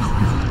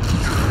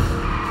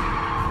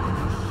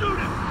 Shoot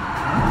him!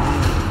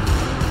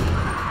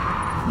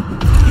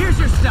 Here's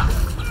your stuff!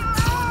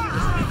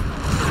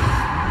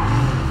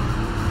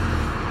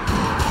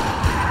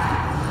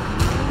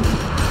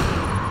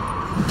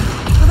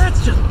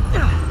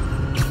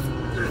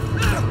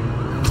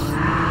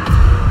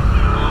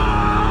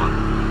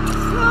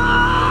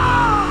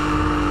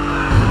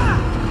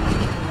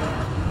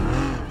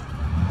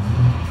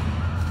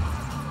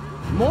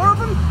 More of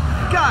them?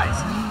 Guys,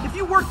 if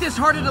you worked this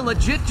hard at a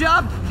legit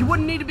job, you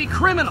wouldn't need to be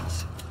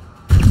criminals.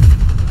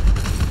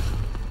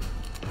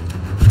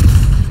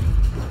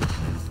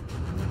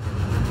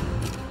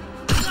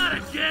 Not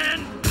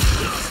again!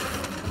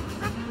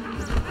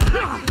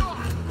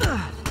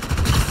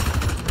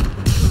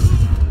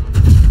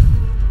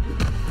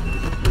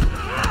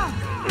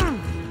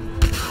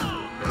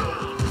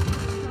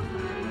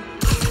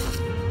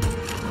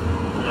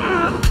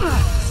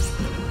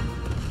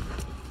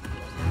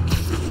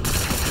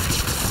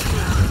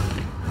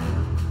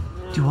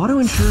 Do auto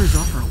insurers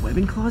offer a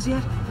webbing clause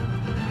yet?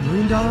 $1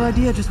 million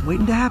idea just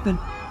waiting to happen.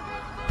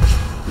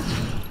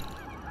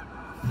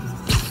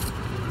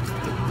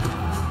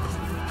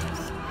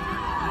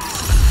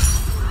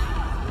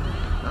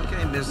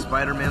 Okay, Ms.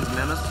 Spider-Man's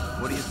menace,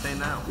 what do you say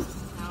now?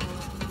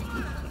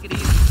 Take it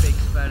easy, fake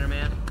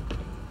Spider-Man.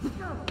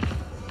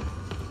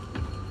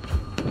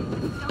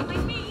 Don't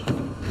mind me.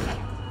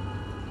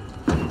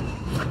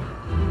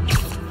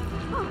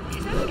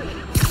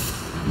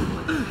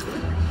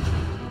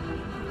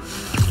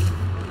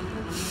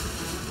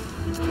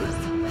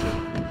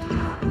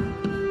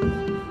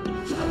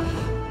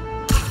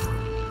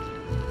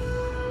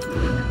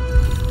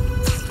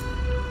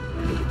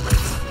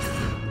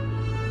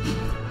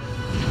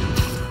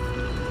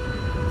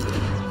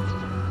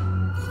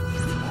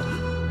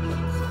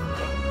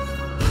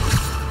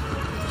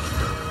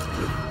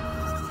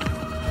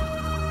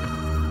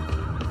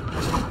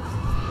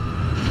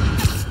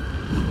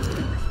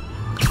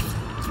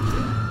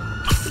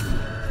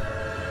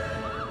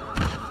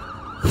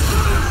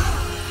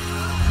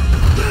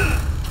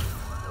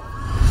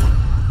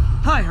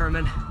 Hi,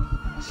 Herman.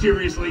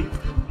 Seriously?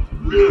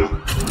 Give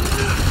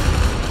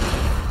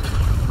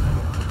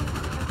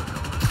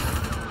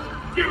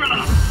it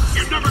up!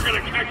 You're never gonna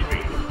catch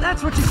me!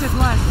 That's what you said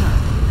last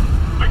time.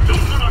 I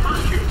don't want to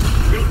hurt you!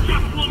 You'll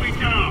just slow me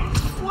down!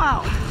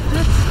 Wow,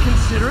 that's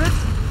considerate.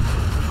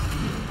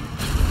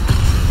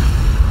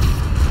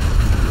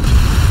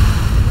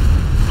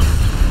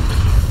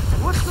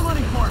 What's the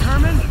money for,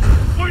 Herman?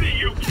 Why do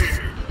you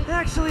care?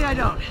 Actually, I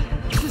don't.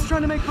 Just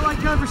trying to make polite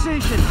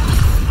conversation.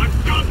 I'm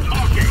done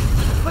talking!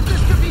 But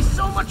this could be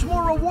so much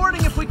more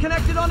rewarding if we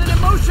connected on an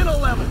emotional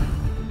level.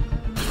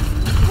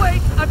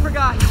 Wait, I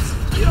forgot.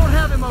 You don't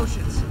have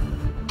emotions.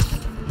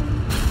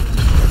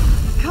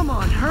 Come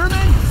on,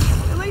 Herman.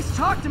 At least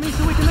talk to me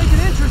so we can make it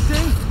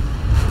interesting.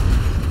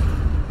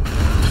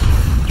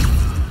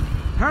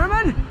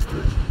 Herman?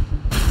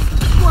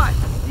 What?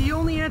 Do you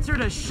only answer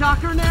to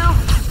Shocker now?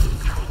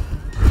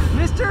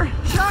 Mr.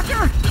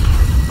 Shocker?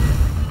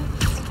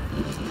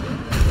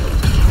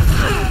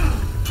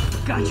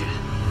 Gotcha.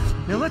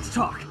 Now let's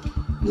talk.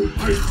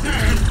 I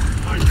said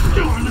I'm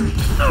done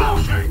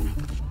talking!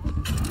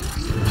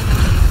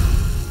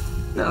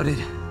 Noted.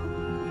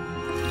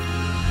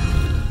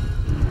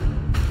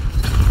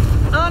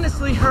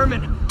 Honestly,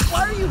 Herman,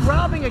 why are you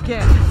robbing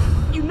again?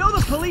 You know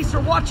the police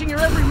are watching your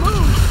every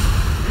move.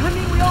 I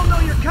mean, we all know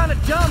you're kind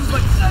of dumb,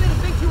 but I didn't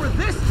think you were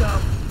this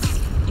dumb.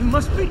 You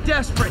must be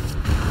desperate,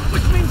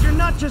 which means you're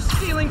not just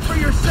stealing for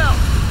yourself.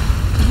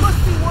 You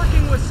must be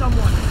working with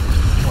someone,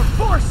 or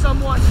for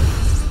someone.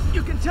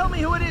 You can tell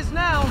me who it is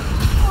now,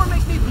 or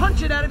make me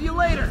punch it out of you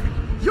later.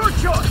 Your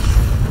choice.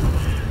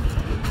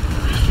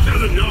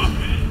 Not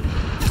enough!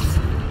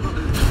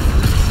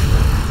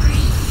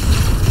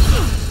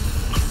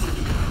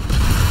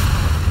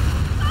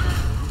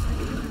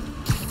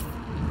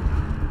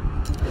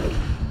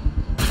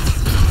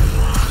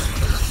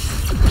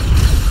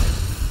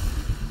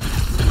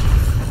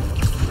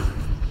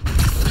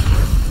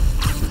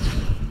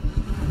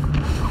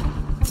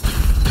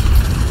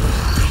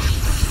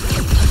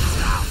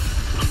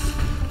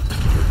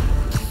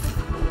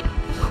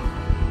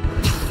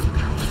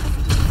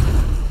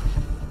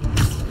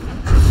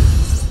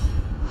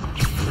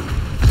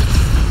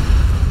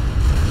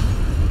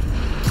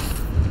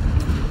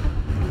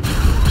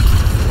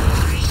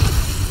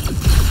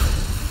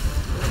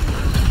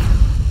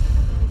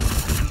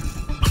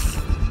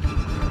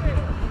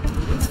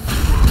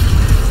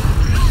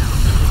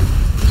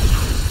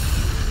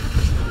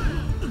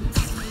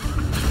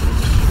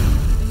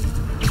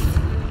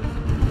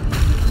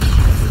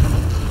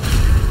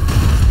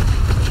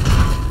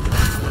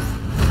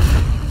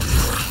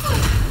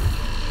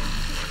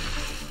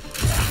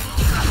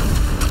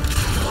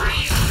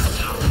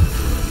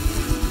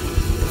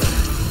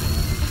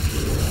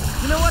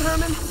 know what,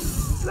 Herman?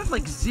 You have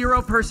like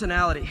zero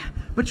personality,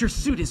 but your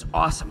suit is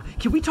awesome.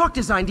 Can we talk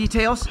design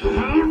details?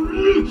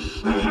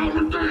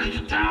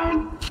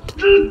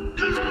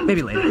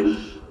 Maybe later.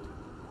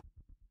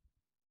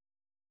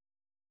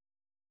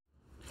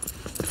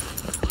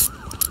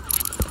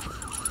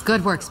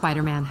 Good work,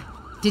 Spider-Man.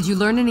 Did you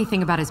learn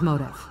anything about his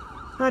motive?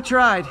 I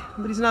tried,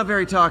 but he's not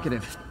very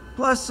talkative.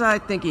 Plus, I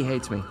think he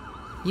hates me.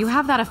 You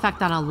have that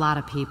effect on a lot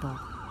of people.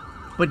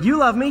 But you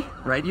love me,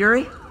 right,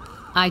 Yuri?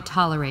 I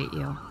tolerate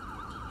you.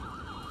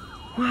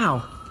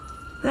 Wow.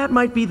 That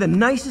might be the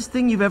nicest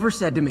thing you've ever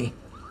said to me.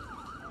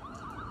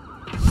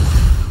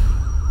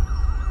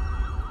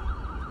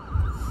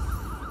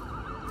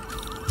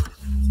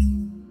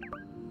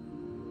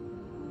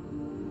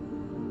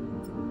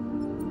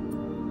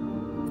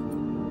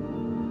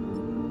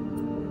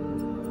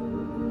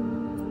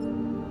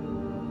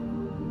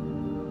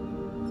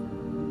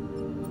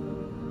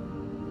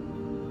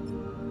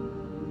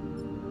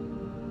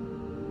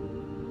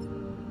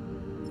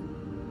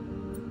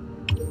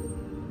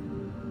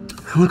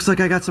 Looks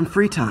like I got some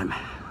free time.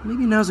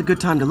 Maybe now's a good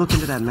time to look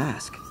into that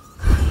mask.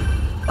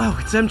 Oh,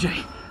 it's MJ.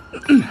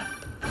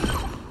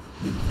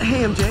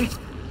 Hey, MJ.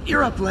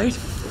 You're up late.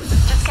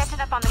 Just catching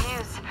up on the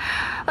news.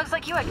 Looks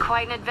like you had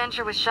quite an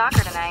adventure with Shocker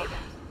tonight.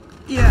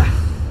 Yeah,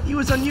 he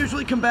was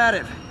unusually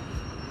combative.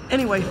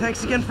 Anyway,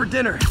 thanks again for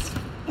dinner.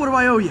 What do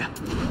I owe you?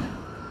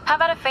 How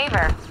about a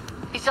favor?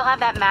 You still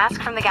have that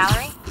mask from the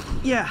gallery?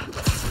 Yeah.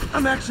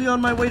 I'm actually on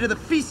my way to the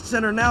Feast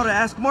Center now to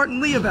ask Martin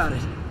Lee about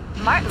it.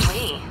 Martin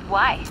Lee?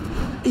 Why?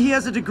 He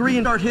has a degree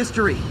in art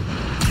history.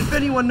 If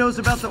anyone knows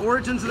about the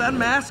origins of that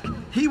mask,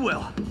 he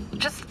will.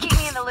 Just keep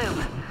me in the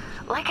loop.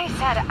 Like I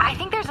said, I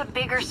think there's a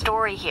bigger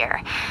story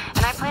here,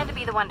 and I plan to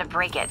be the one to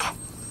break it.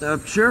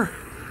 Sure.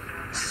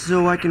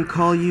 So I can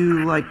call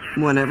you, like,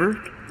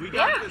 whenever?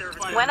 Yeah,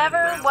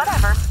 whenever,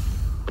 whatever.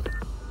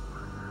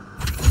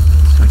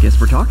 So I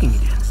guess we're talking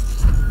again.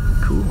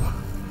 Cool.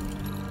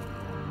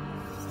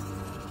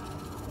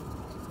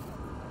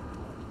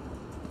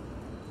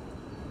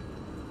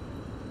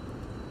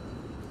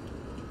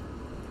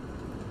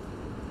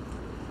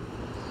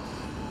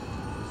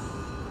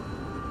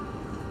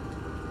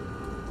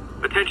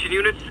 Attention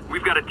units,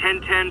 we've got a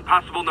 10-10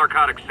 possible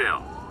narcotic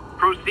sale.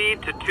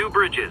 Proceed to 2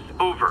 bridges.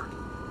 Over.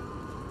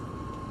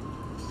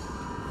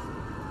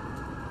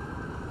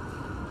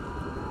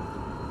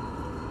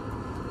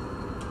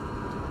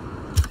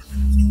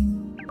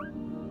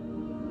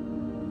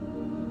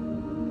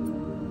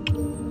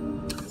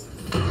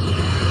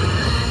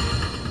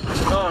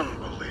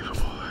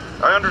 Unbelievable.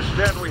 I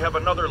understand we have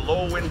another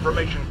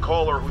low-information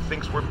caller who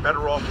thinks we're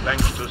better off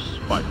thanks to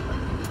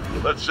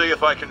Spider-Man. Let's see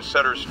if I can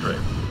set her straight.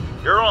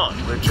 You're on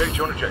with J.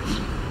 Jonah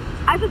Jameson.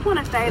 I just want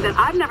to say that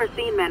I've never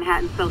seen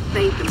Manhattan so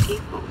safe and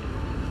peaceful.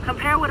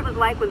 Compare what it was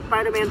like when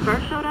Spider-Man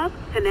first showed up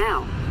to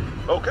now.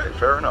 Okay,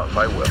 fair enough,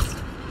 I will.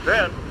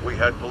 Then, we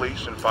had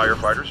police and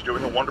firefighters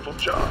doing a wonderful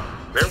job.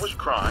 There was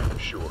crime,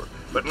 sure,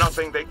 but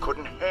nothing they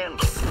couldn't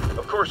handle.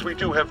 Of course, we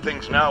do have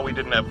things now we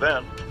didn't have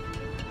then.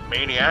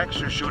 Maniacs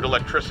who shoot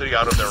electricity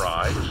out of their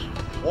eyes.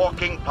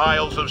 Walking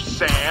piles of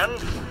sand.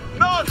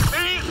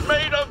 Nazis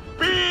made of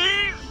bees!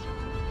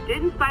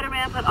 Didn't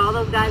Spider-Man put all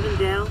those guys in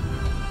jail?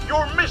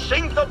 You're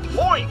missing the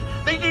point!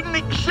 They didn't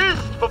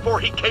exist before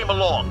he came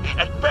along.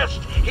 At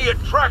best, he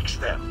attracts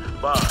them.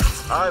 But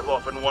I've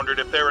often wondered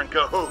if they're in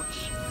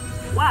cahoots.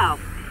 Wow,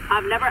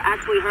 I've never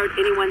actually heard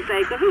anyone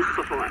say cahoots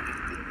before.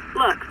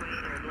 Look,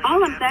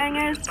 all I'm saying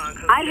is,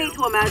 I'd hate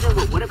to imagine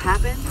what would have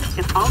happened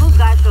if all those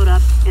guys showed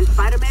up and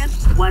Spider-Man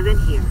wasn't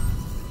here.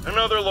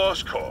 Another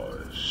lost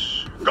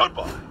cause.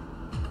 Goodbye.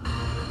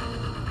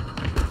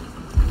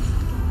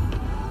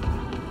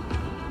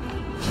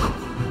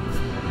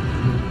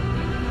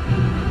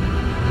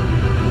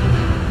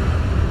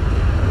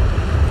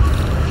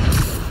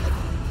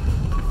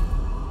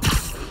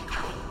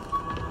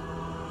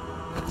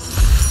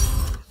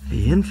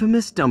 The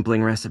infamous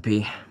dumpling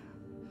recipe.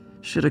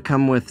 Should have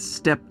come with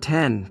step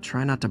 10.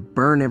 Try not to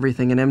burn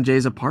everything in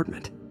MJ's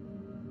apartment.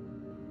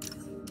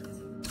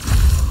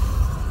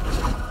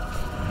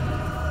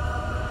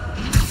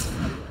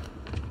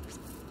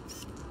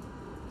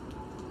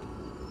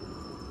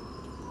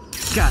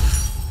 Got it.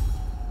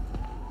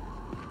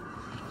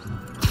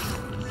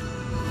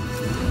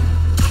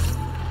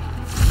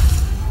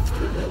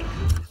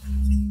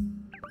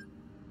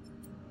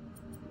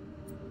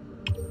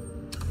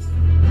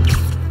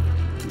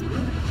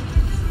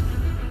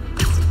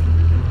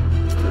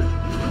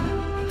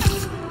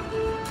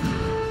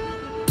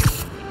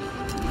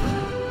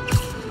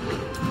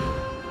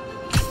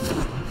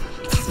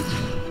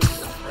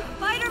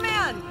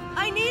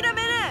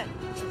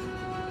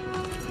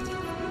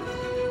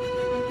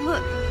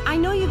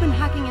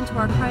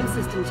 Our crime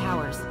system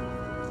towers.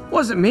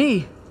 Wasn't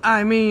me.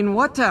 I mean,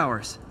 what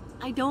towers?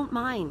 I don't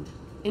mind.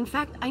 In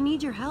fact, I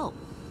need your help.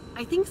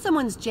 I think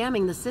someone's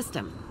jamming the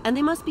system, and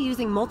they must be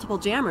using multiple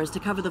jammers to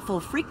cover the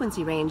full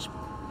frequency range.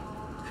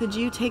 Could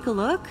you take a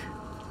look?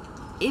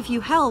 If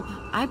you help,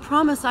 I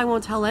promise I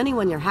won't tell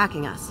anyone you're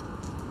hacking us.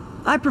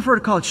 I prefer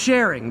to call it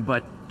sharing,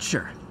 but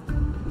sure.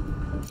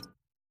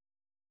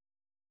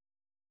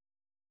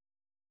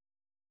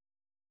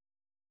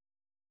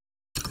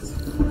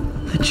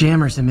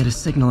 jammers emit a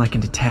signal I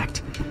can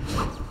detect.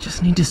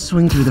 Just need to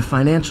swing through the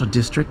financial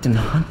district and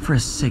hunt for a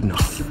signal.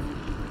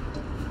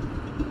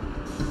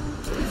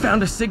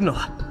 Found a signal.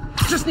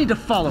 Just need to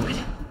follow it.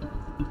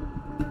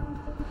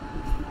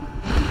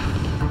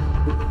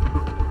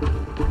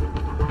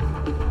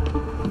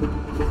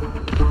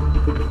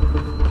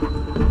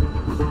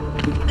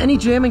 Any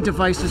jamming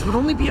devices would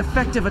only be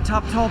effective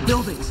atop tall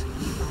buildings.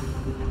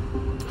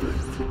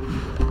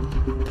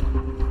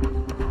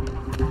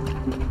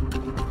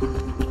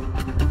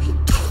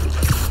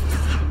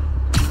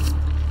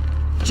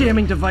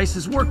 Jamming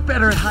devices work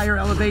better at higher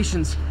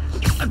elevations.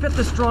 I bet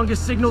the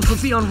strongest signals would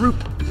be on roof.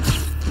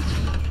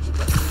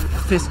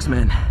 Fisk's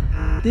men.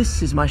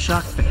 This is my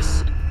shock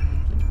face.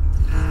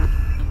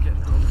 I'm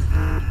getting hungry.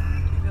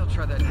 Maybe I'll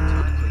try that new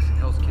Thai place in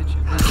Hell's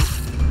Kitchen.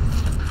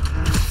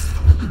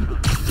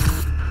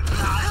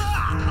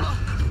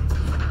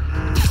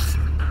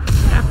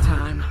 Nap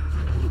time.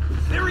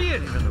 There he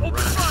is!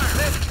 Open fire!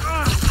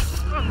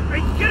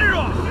 Hey, get it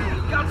off!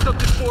 Got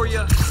something for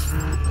you.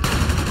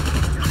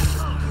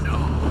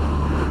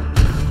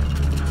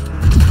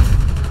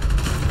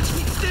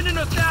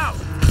 Us out!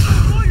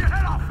 Blow your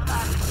head off for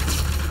that!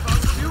 If I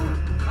was you,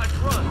 I'd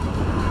run.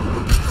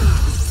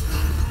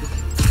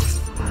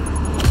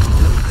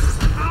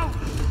 Ow!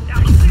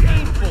 That's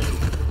painful!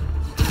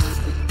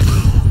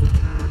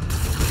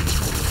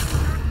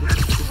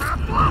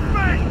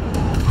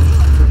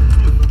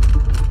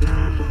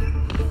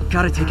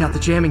 Gotta take out the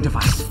jamming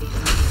device.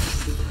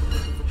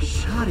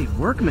 Shoddy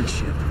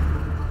workmanship.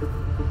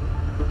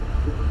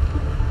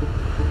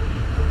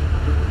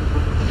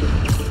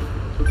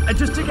 I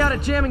just took out a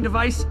jamming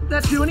device.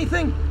 That do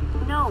anything?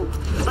 No,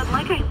 but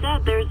like I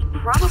said, there's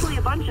probably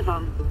a bunch of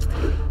them.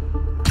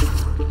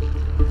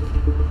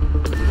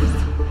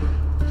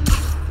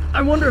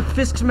 I wonder if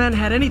Fisk's men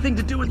had anything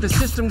to do with the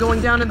system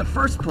going down in the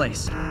first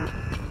place.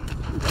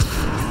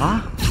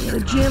 Huh? We had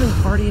a jamming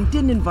party and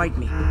didn't invite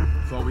me.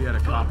 Thought we had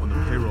a cop on the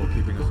payroll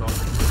keeping us off.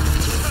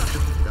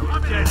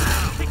 I'm dead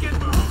now. Kick it,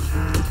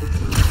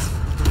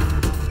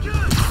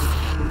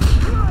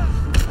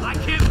 I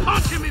can't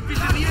punch him if he's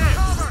in the air.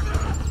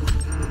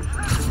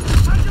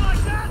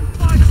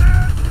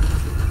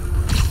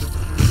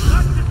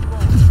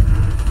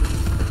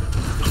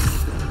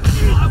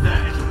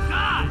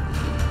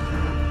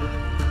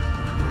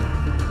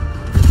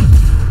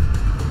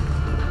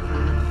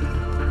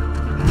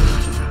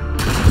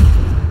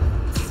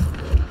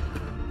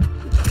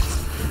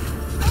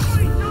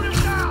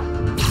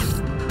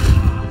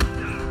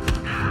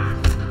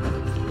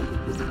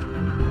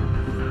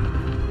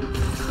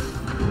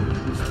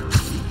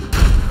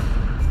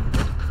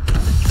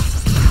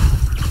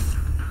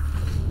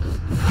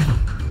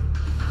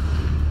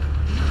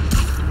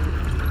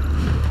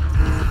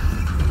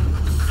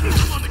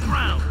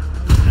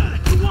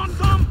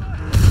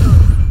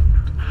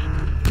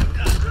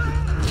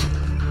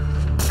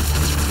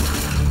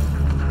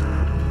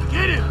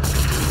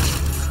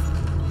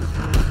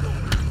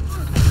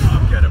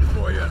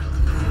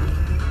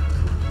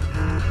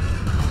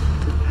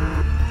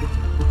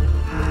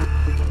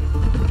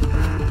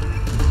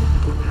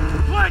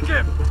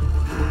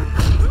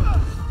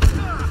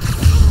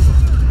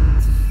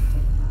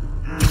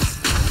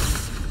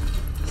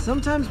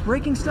 Sometimes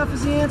breaking stuff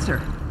is the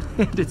answer.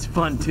 And it's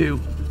fun, too.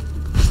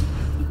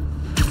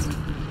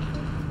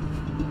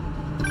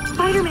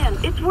 Spider-Man,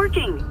 it's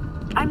working!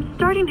 I'm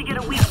starting to get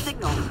a weak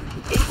signal.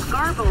 It's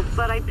garbled,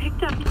 but I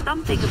picked up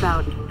something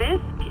about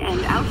Fisk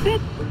and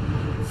outfits.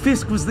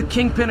 Fisk was the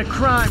kingpin of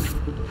crime,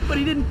 but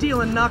he didn't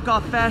deal in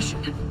knockoff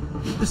fashion.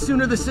 The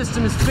sooner the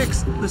system is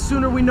fixed, the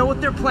sooner we know what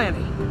they're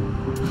planning.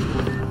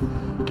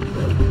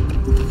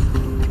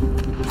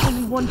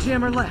 Only one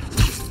jammer left.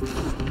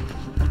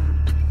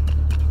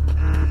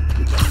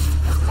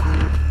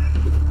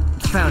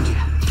 Found you.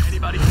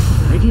 Anybody?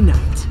 Ready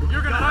night.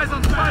 You're gonna eyes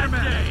on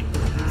Spider-Man.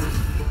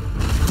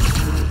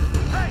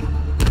 Hey!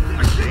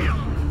 I see him!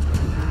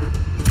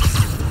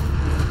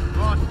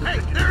 Hey,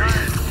 there he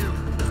is!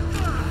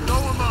 So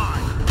am I.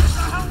 What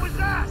the hell was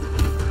that?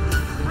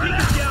 Take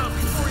him down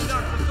before he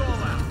knocks us all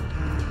out.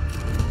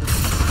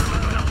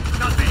 No,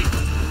 not me.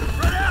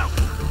 Spread out!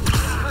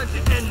 Time to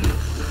end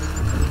this.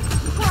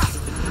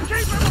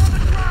 Keep him on the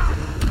ground!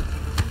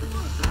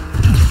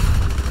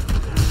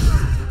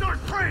 Start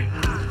praying!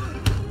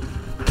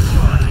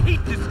 I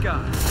hate this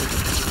guy.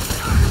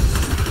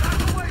 Back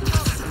away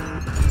from him.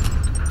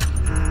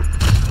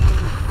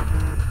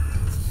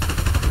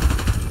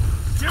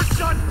 You're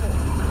done for.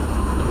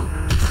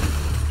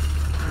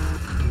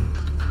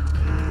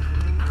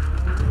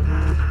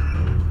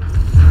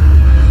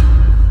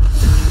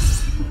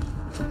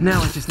 Now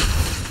I just...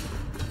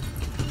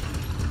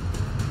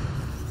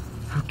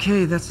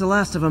 Okay, that's the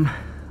last of them.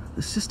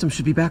 The system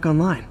should be back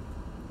online.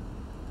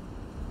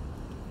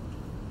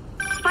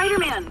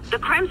 Spider-Man, the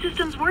crime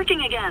system's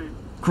working again.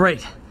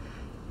 Great.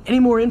 Any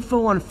more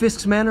info on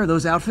Fisk's men or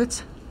those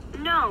outfits?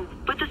 No,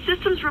 but the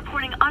system's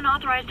reporting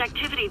unauthorized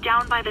activity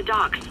down by the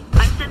docks.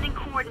 I'm sending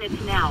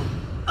coordinates now.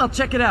 I'll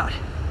check it out.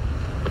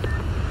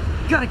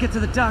 Gotta get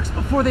to the docks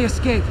before they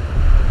escape.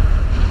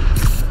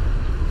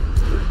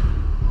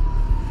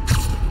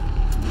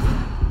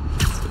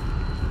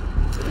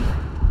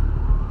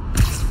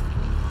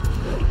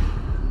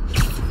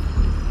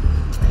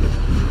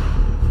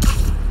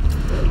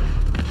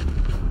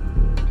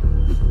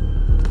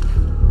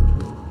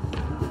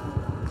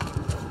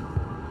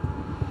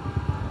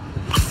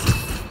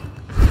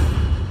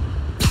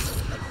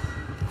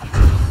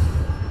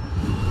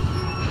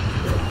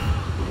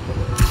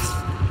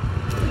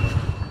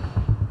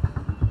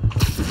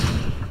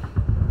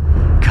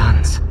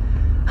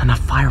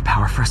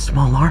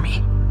 small army.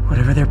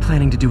 Whatever they're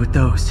planning to do with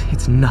those,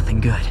 it's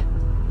nothing good.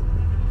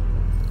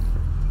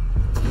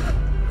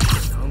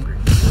 Hungry.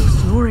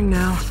 Snoring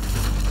now.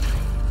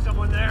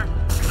 Someone there?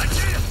 I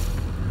see him!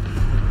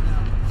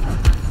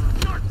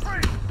 Start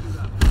free!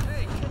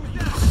 Hey, who's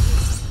that?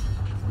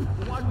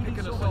 Why are we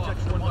picking us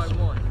off one by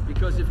one?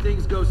 Because if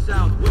things go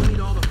south, we'll need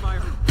all the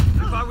fire.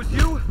 If I was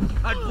you,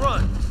 I'd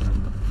run.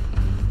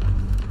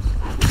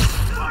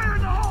 Fire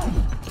in the hole!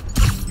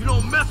 You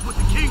don't mess with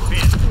the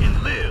Kingpin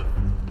and live.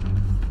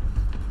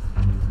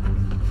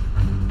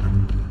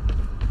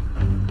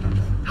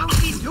 How's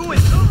he doing?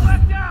 Don't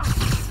back down!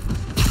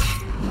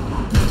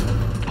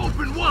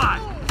 Open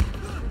wide!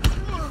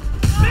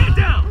 Man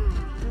down!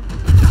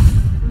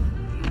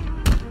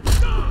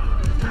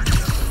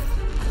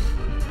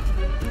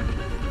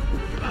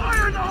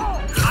 Fire in the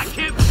hole! I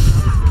can't...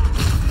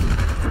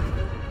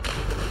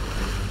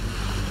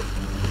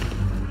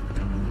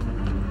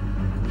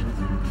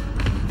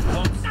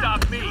 Won't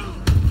stop me!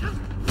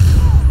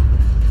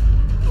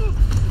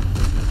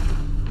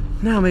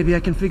 Now maybe I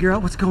can figure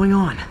out what's going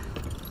on.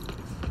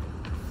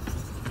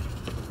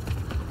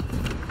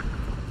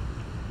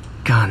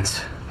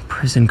 Guns,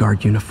 prison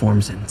guard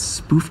uniforms, and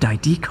spoofed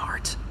ID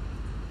cards.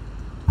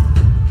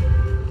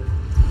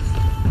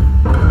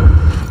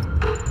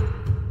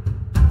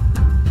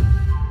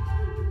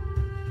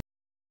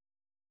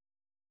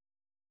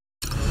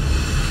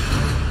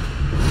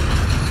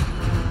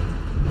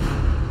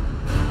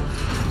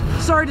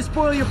 Sorry to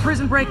spoil your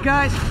prison break,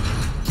 guys.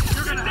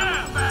 You're gonna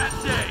have a bad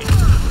day!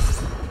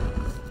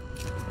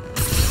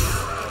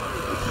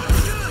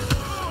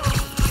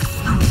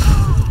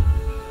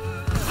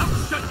 I'll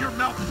shut your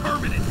mouth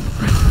permanent!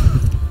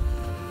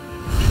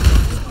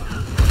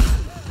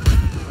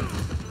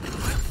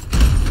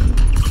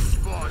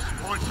 Boss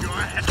wants your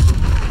ass!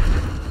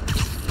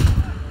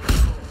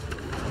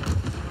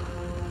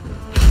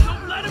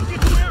 Don't let him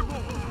get you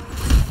airborne!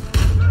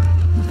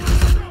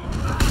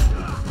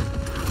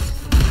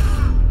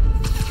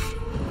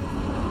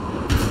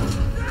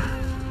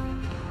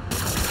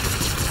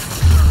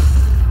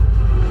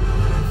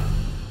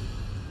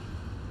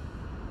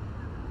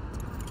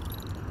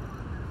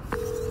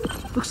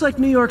 Looks like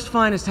New York's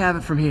finest have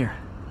it from here.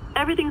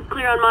 Everything's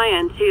clear on my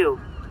end, too.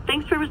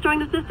 Thanks for restoring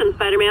the system,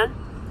 Spider-Man.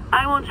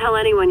 I won't tell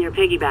anyone you're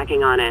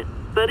piggybacking on it,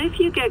 but if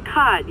you get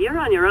caught, you're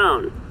on your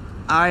own.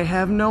 I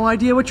have no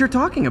idea what you're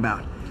talking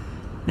about.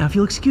 Now, if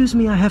you'll excuse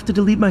me, I have to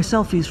delete my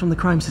selfies from the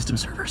crime system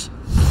servers.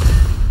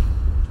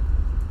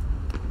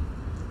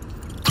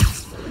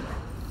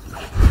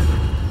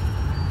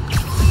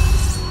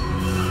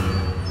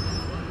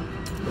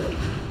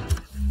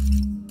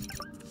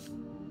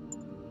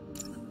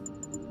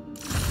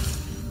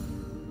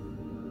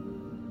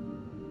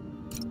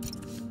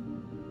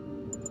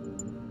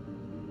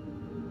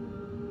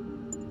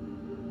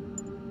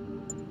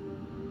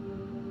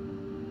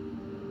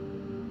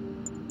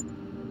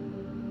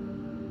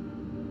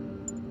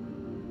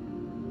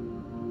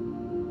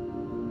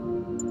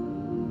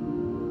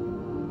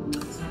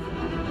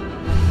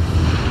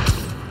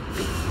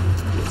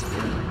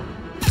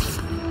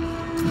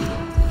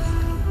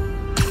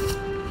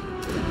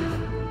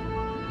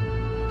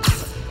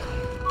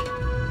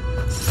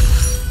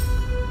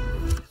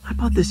 I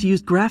bought this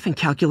used graphing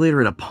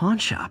calculator at a pawn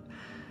shop.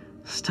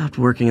 Stopped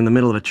working in the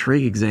middle of a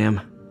trig exam.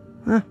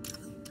 Huh.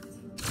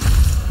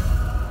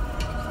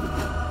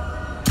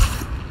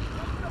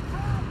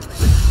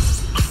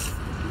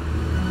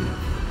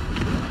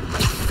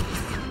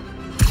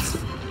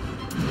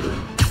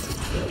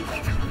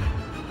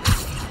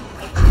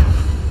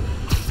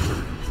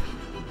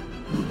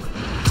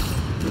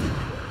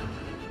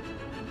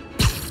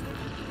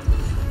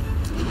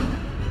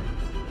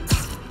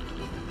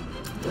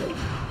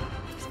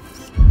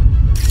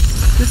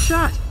 Good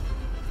shot.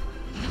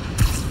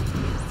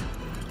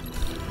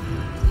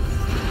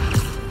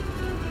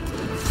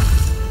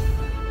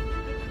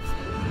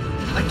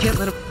 I can't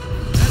let him.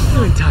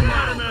 You're in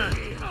timeout.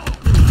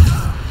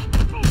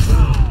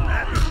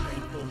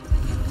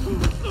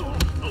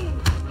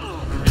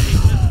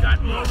 This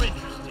got more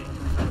interesting.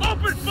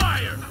 Open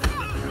fire!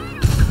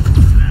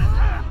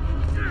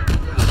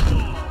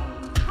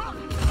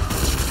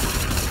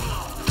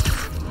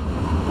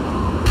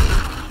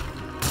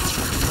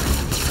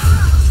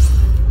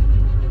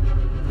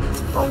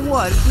 Oh,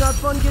 what? It's not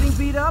fun getting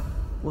beat up?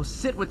 We'll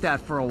sit with that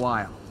for a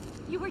while.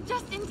 You were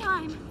just in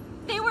time.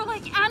 They were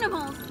like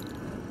animals.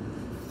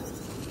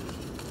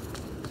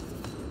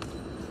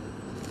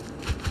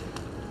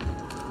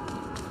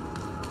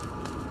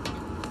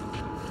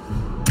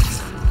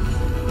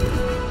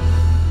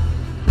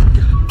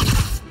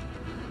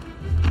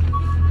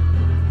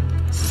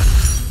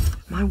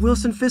 My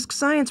Wilson Fisk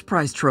Science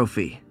Prize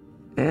trophy.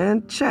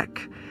 And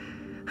check.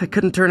 I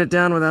couldn't turn it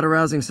down without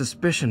arousing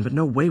suspicion, but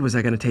no way was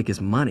I going to take his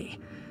money,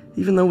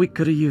 even though we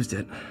could have used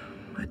it.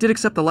 I did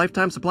accept the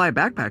lifetime supply of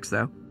backpacks,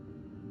 though.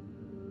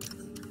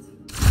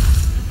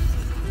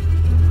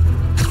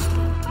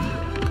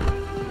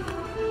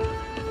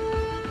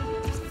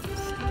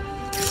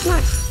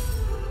 Nice.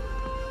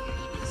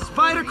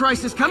 Spider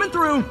crisis coming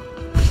through.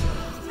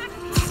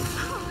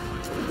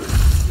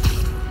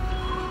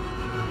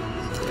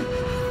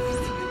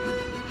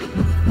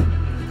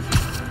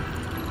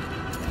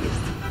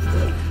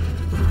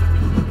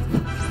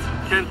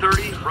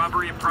 10:30,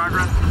 robbery in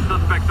progress,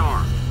 suspect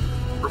armed.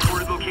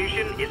 Reported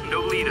location is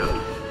Nolita.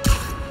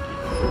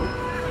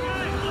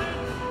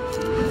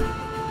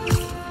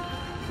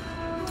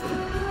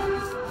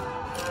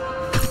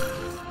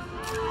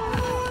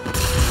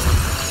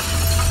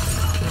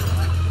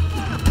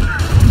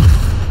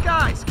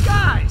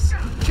 Guys!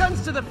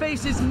 Guns to the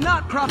face is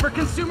not proper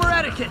consumer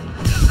etiquette!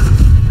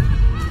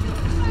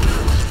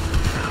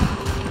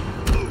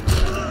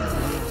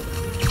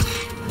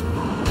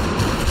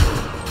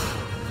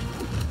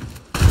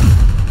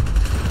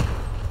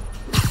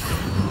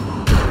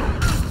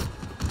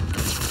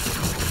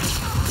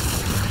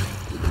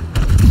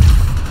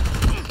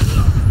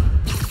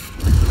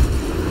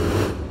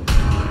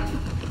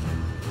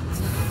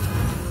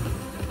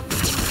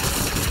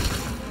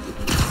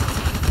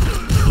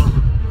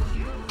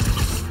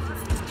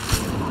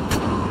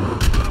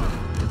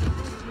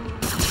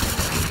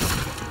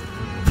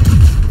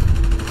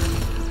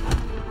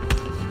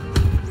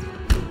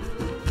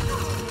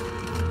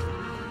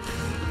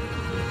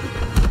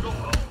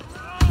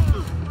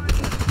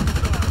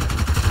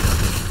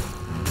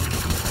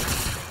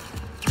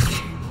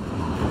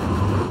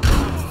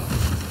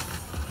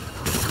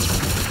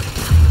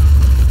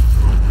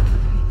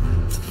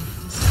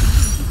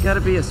 Gotta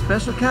be a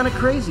special kind of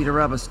crazy to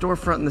rob a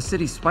storefront in the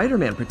city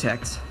Spider-Man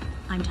protects.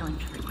 I'm telling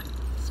everyone,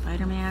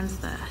 Spider-Man's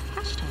the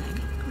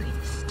hashtag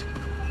greatest.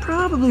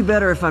 Probably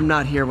better if I'm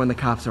not here when the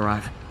cops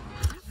arrive.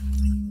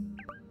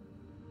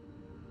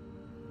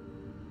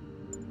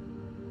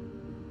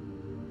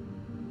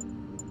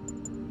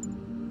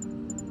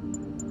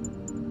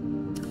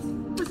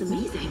 It was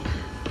amazing.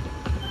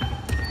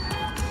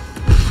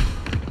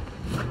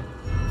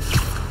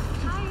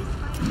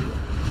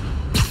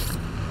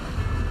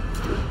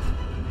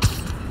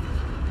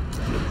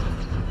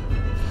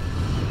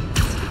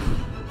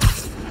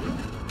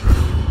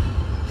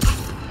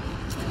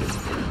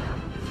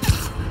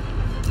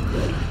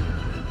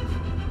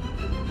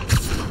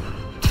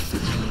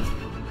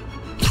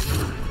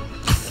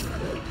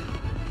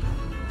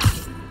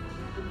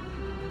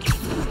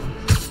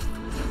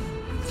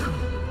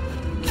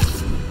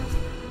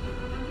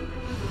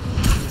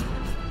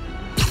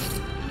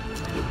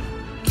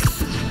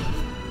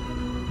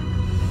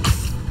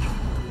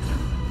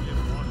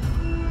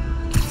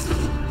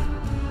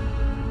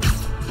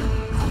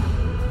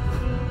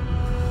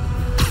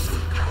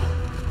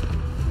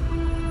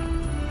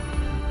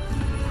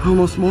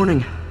 Almost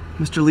morning.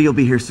 Mr. Lee will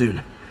be here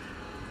soon.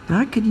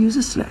 I could use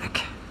a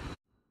snack.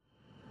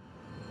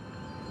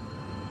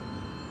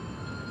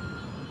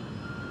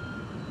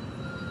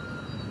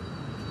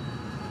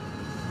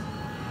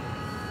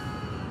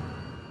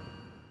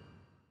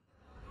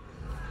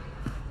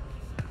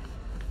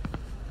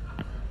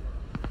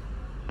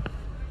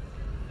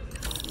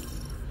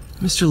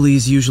 Mr.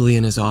 Lee's usually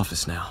in his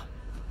office now.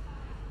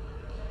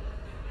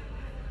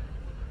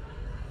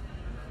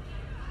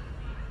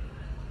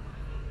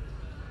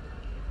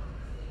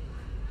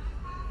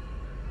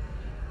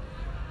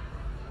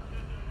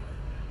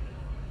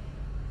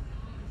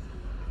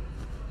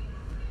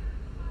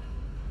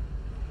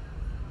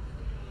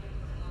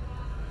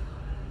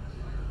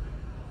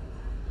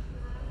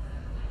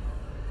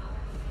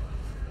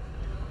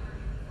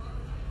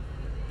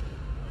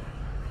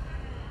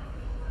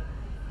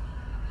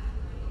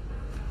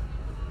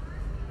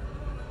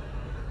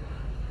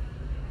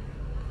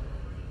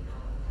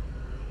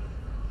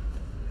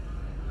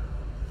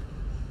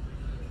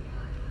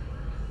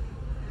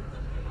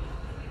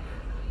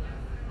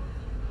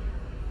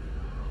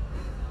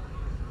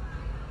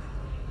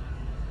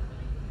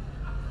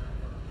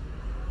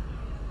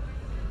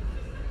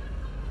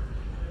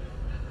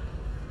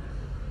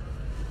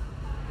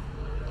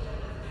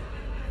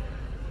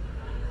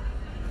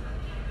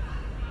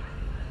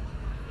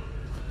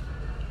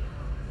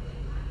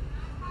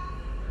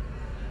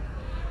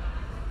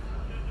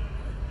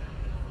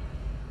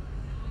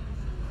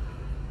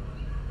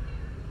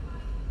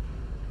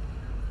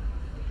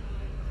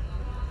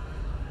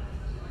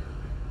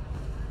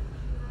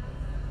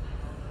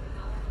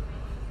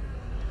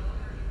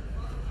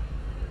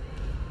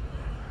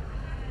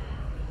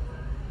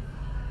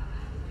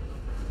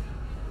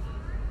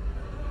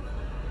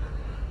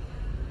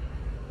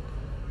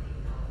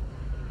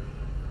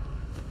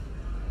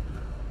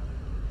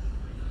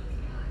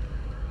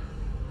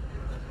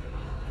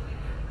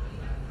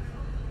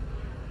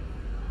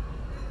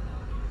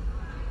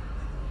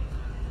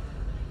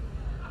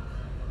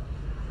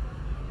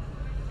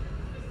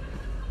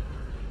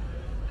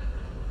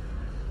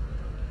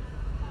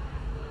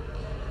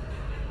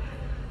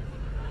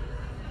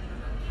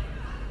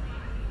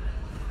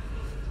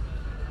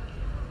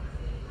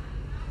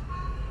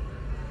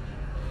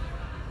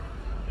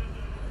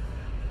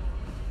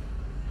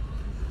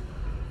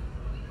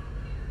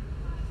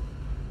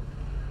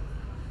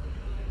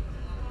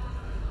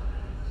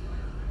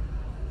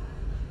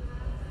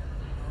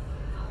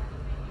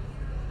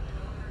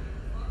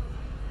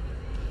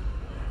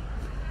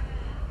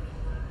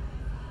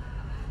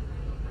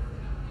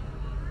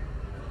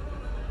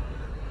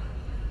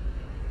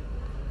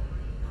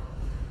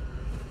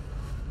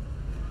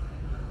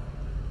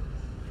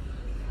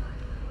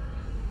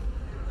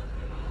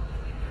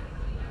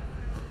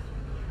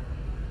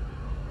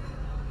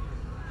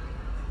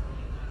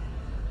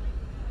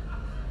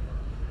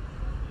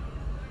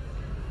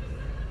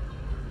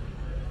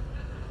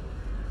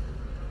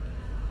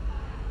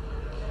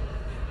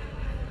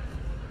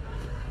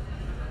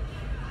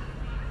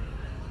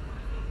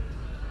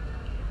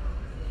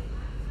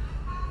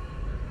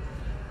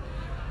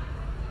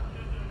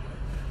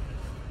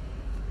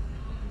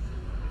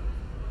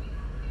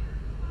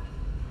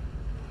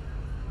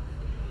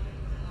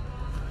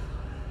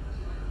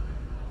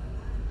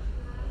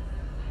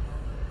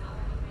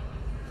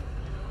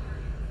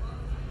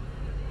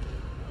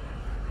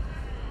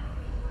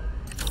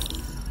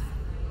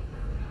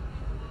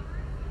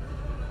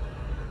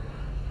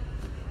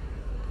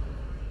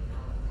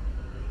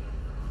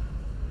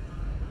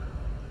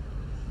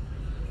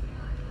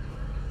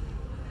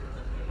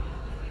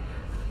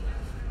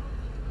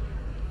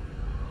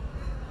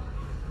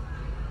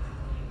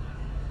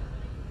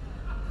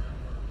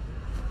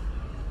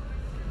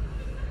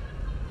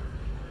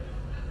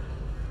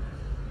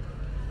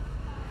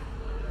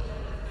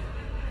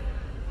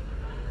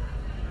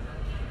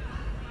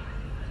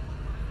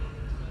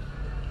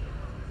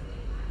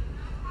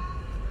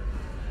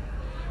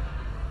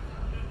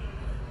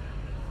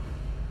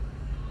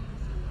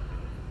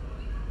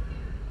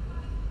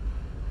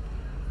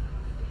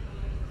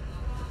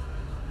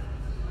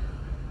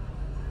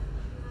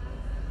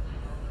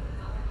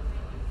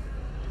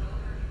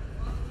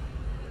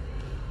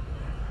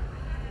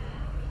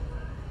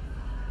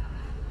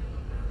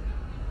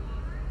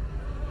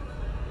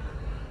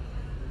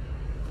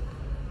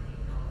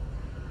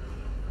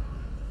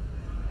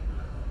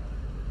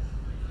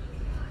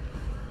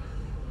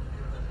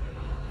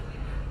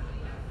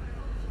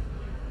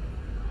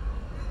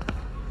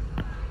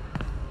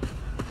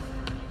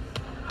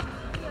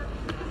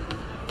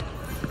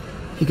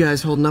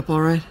 guys holding up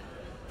all right?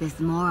 This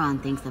moron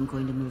thinks I'm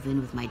going to move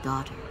in with my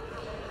daughter.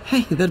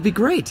 Hey, that'd be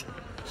great.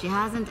 She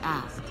hasn't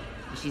asked,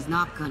 but she's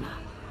not gonna.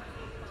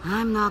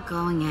 I'm not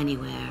going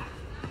anywhere.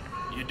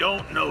 You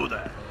don't know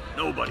that.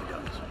 Nobody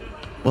does.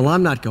 Well,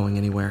 I'm not going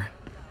anywhere.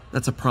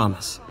 That's a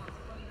promise.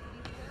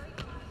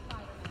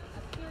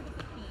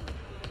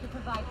 To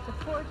provide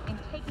support in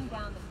taking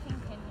down the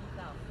Kingpin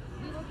himself.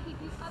 We will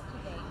keep you up to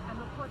date and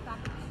report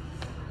back to you.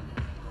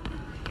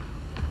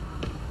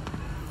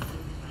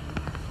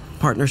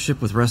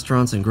 Partnership with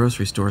restaurants and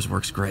grocery stores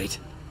works great.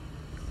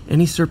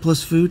 Any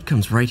surplus food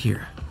comes right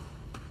here.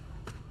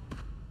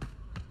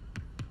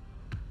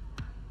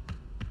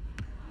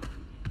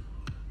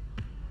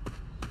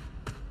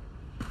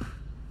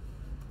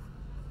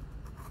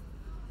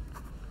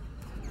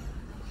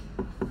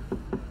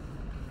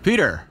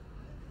 Peter,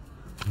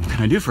 what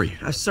can I do for you?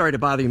 I'm sorry to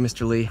bother you,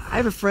 Mr. Lee. I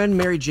have a friend,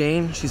 Mary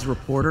Jane. She's a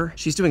reporter.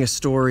 She's doing a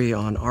story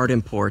on art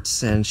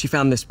imports, and she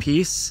found this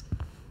piece.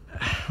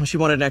 Well, she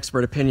wanted an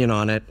expert opinion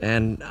on it,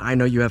 and I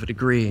know you have a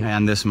degree.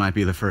 And this might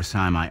be the first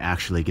time I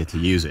actually get to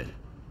use it.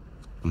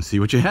 Let's see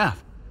what you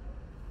have.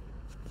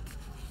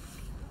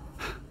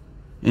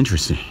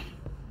 Interesting.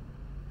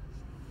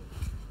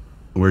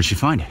 Where did she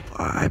find it?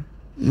 I'm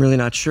really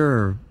not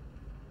sure.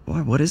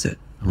 Why, what is it?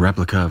 A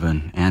replica of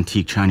an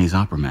antique Chinese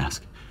opera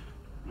mask.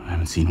 I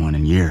haven't seen one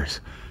in years.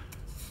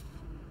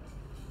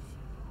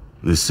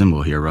 This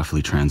symbol here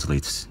roughly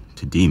translates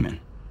to demon.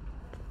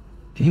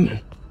 Demon?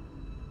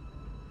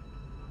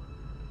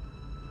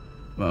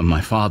 Well,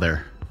 my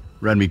father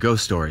read me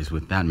ghost stories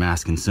with that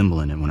mask and symbol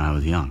in it when I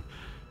was young.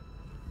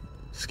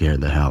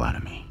 Scared the hell out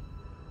of me.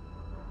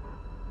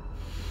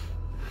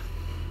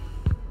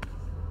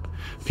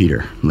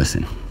 Peter,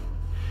 listen.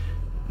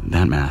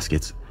 That mask,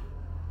 it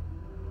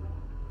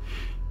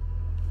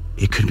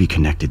could be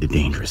connected to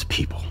dangerous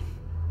people.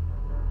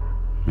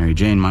 Mary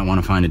Jane might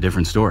want to find a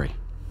different story.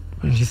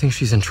 Do you think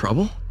she's in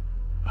trouble?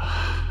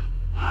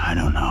 I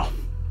don't know.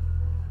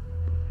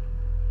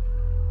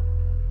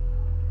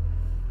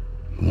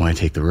 Why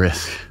take the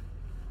risk?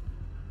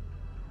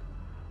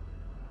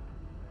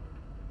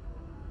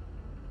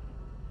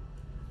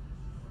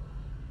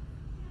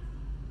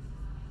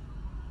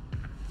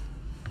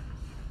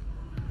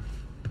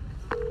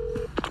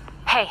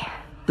 Hey.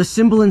 The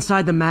symbol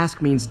inside the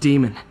mask means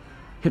demon.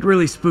 It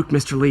really spooked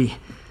Mr. Lee.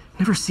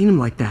 Never seen him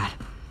like that.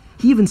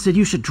 He even said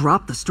you should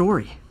drop the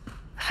story.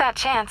 Fat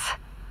chance.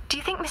 Do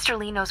you think Mr.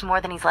 Lee knows more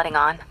than he's letting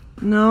on?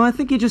 No, I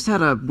think he just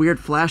had a weird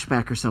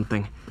flashback or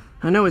something.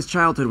 I know his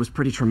childhood was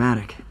pretty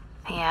traumatic.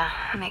 Yeah,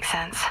 makes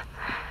sense.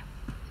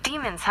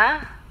 Demons,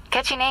 huh?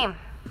 Catchy name.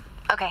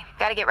 Okay,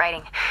 gotta get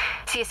writing.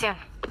 See you soon.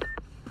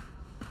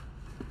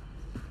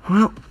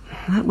 Well,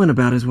 that went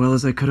about as well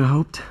as I could have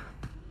hoped.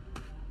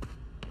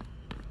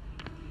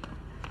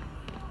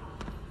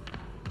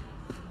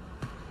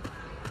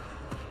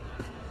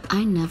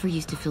 I never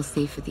used to feel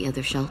safe at the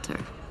other shelter.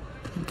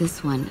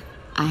 This one,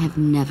 I have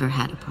never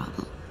had a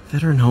problem.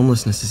 Veteran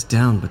homelessness is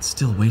down, but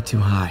still way too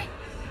high.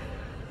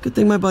 Good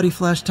thing my buddy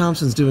Flash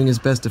Thompson's doing his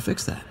best to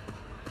fix that.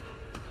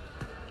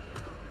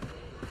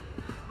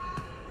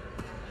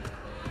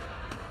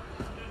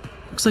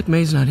 Looks like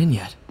May's not in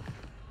yet.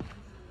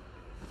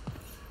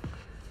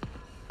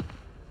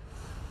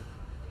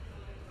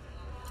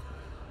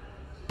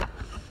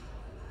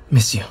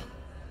 Miss you.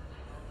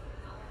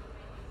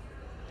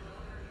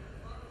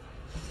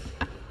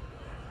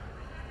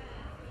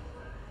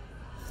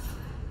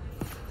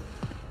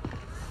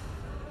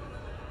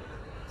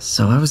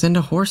 So I was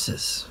into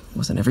horses.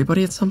 Wasn't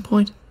everybody at some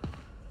point?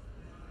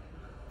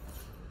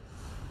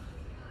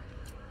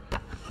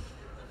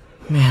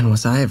 Man,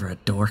 was I ever a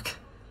dork.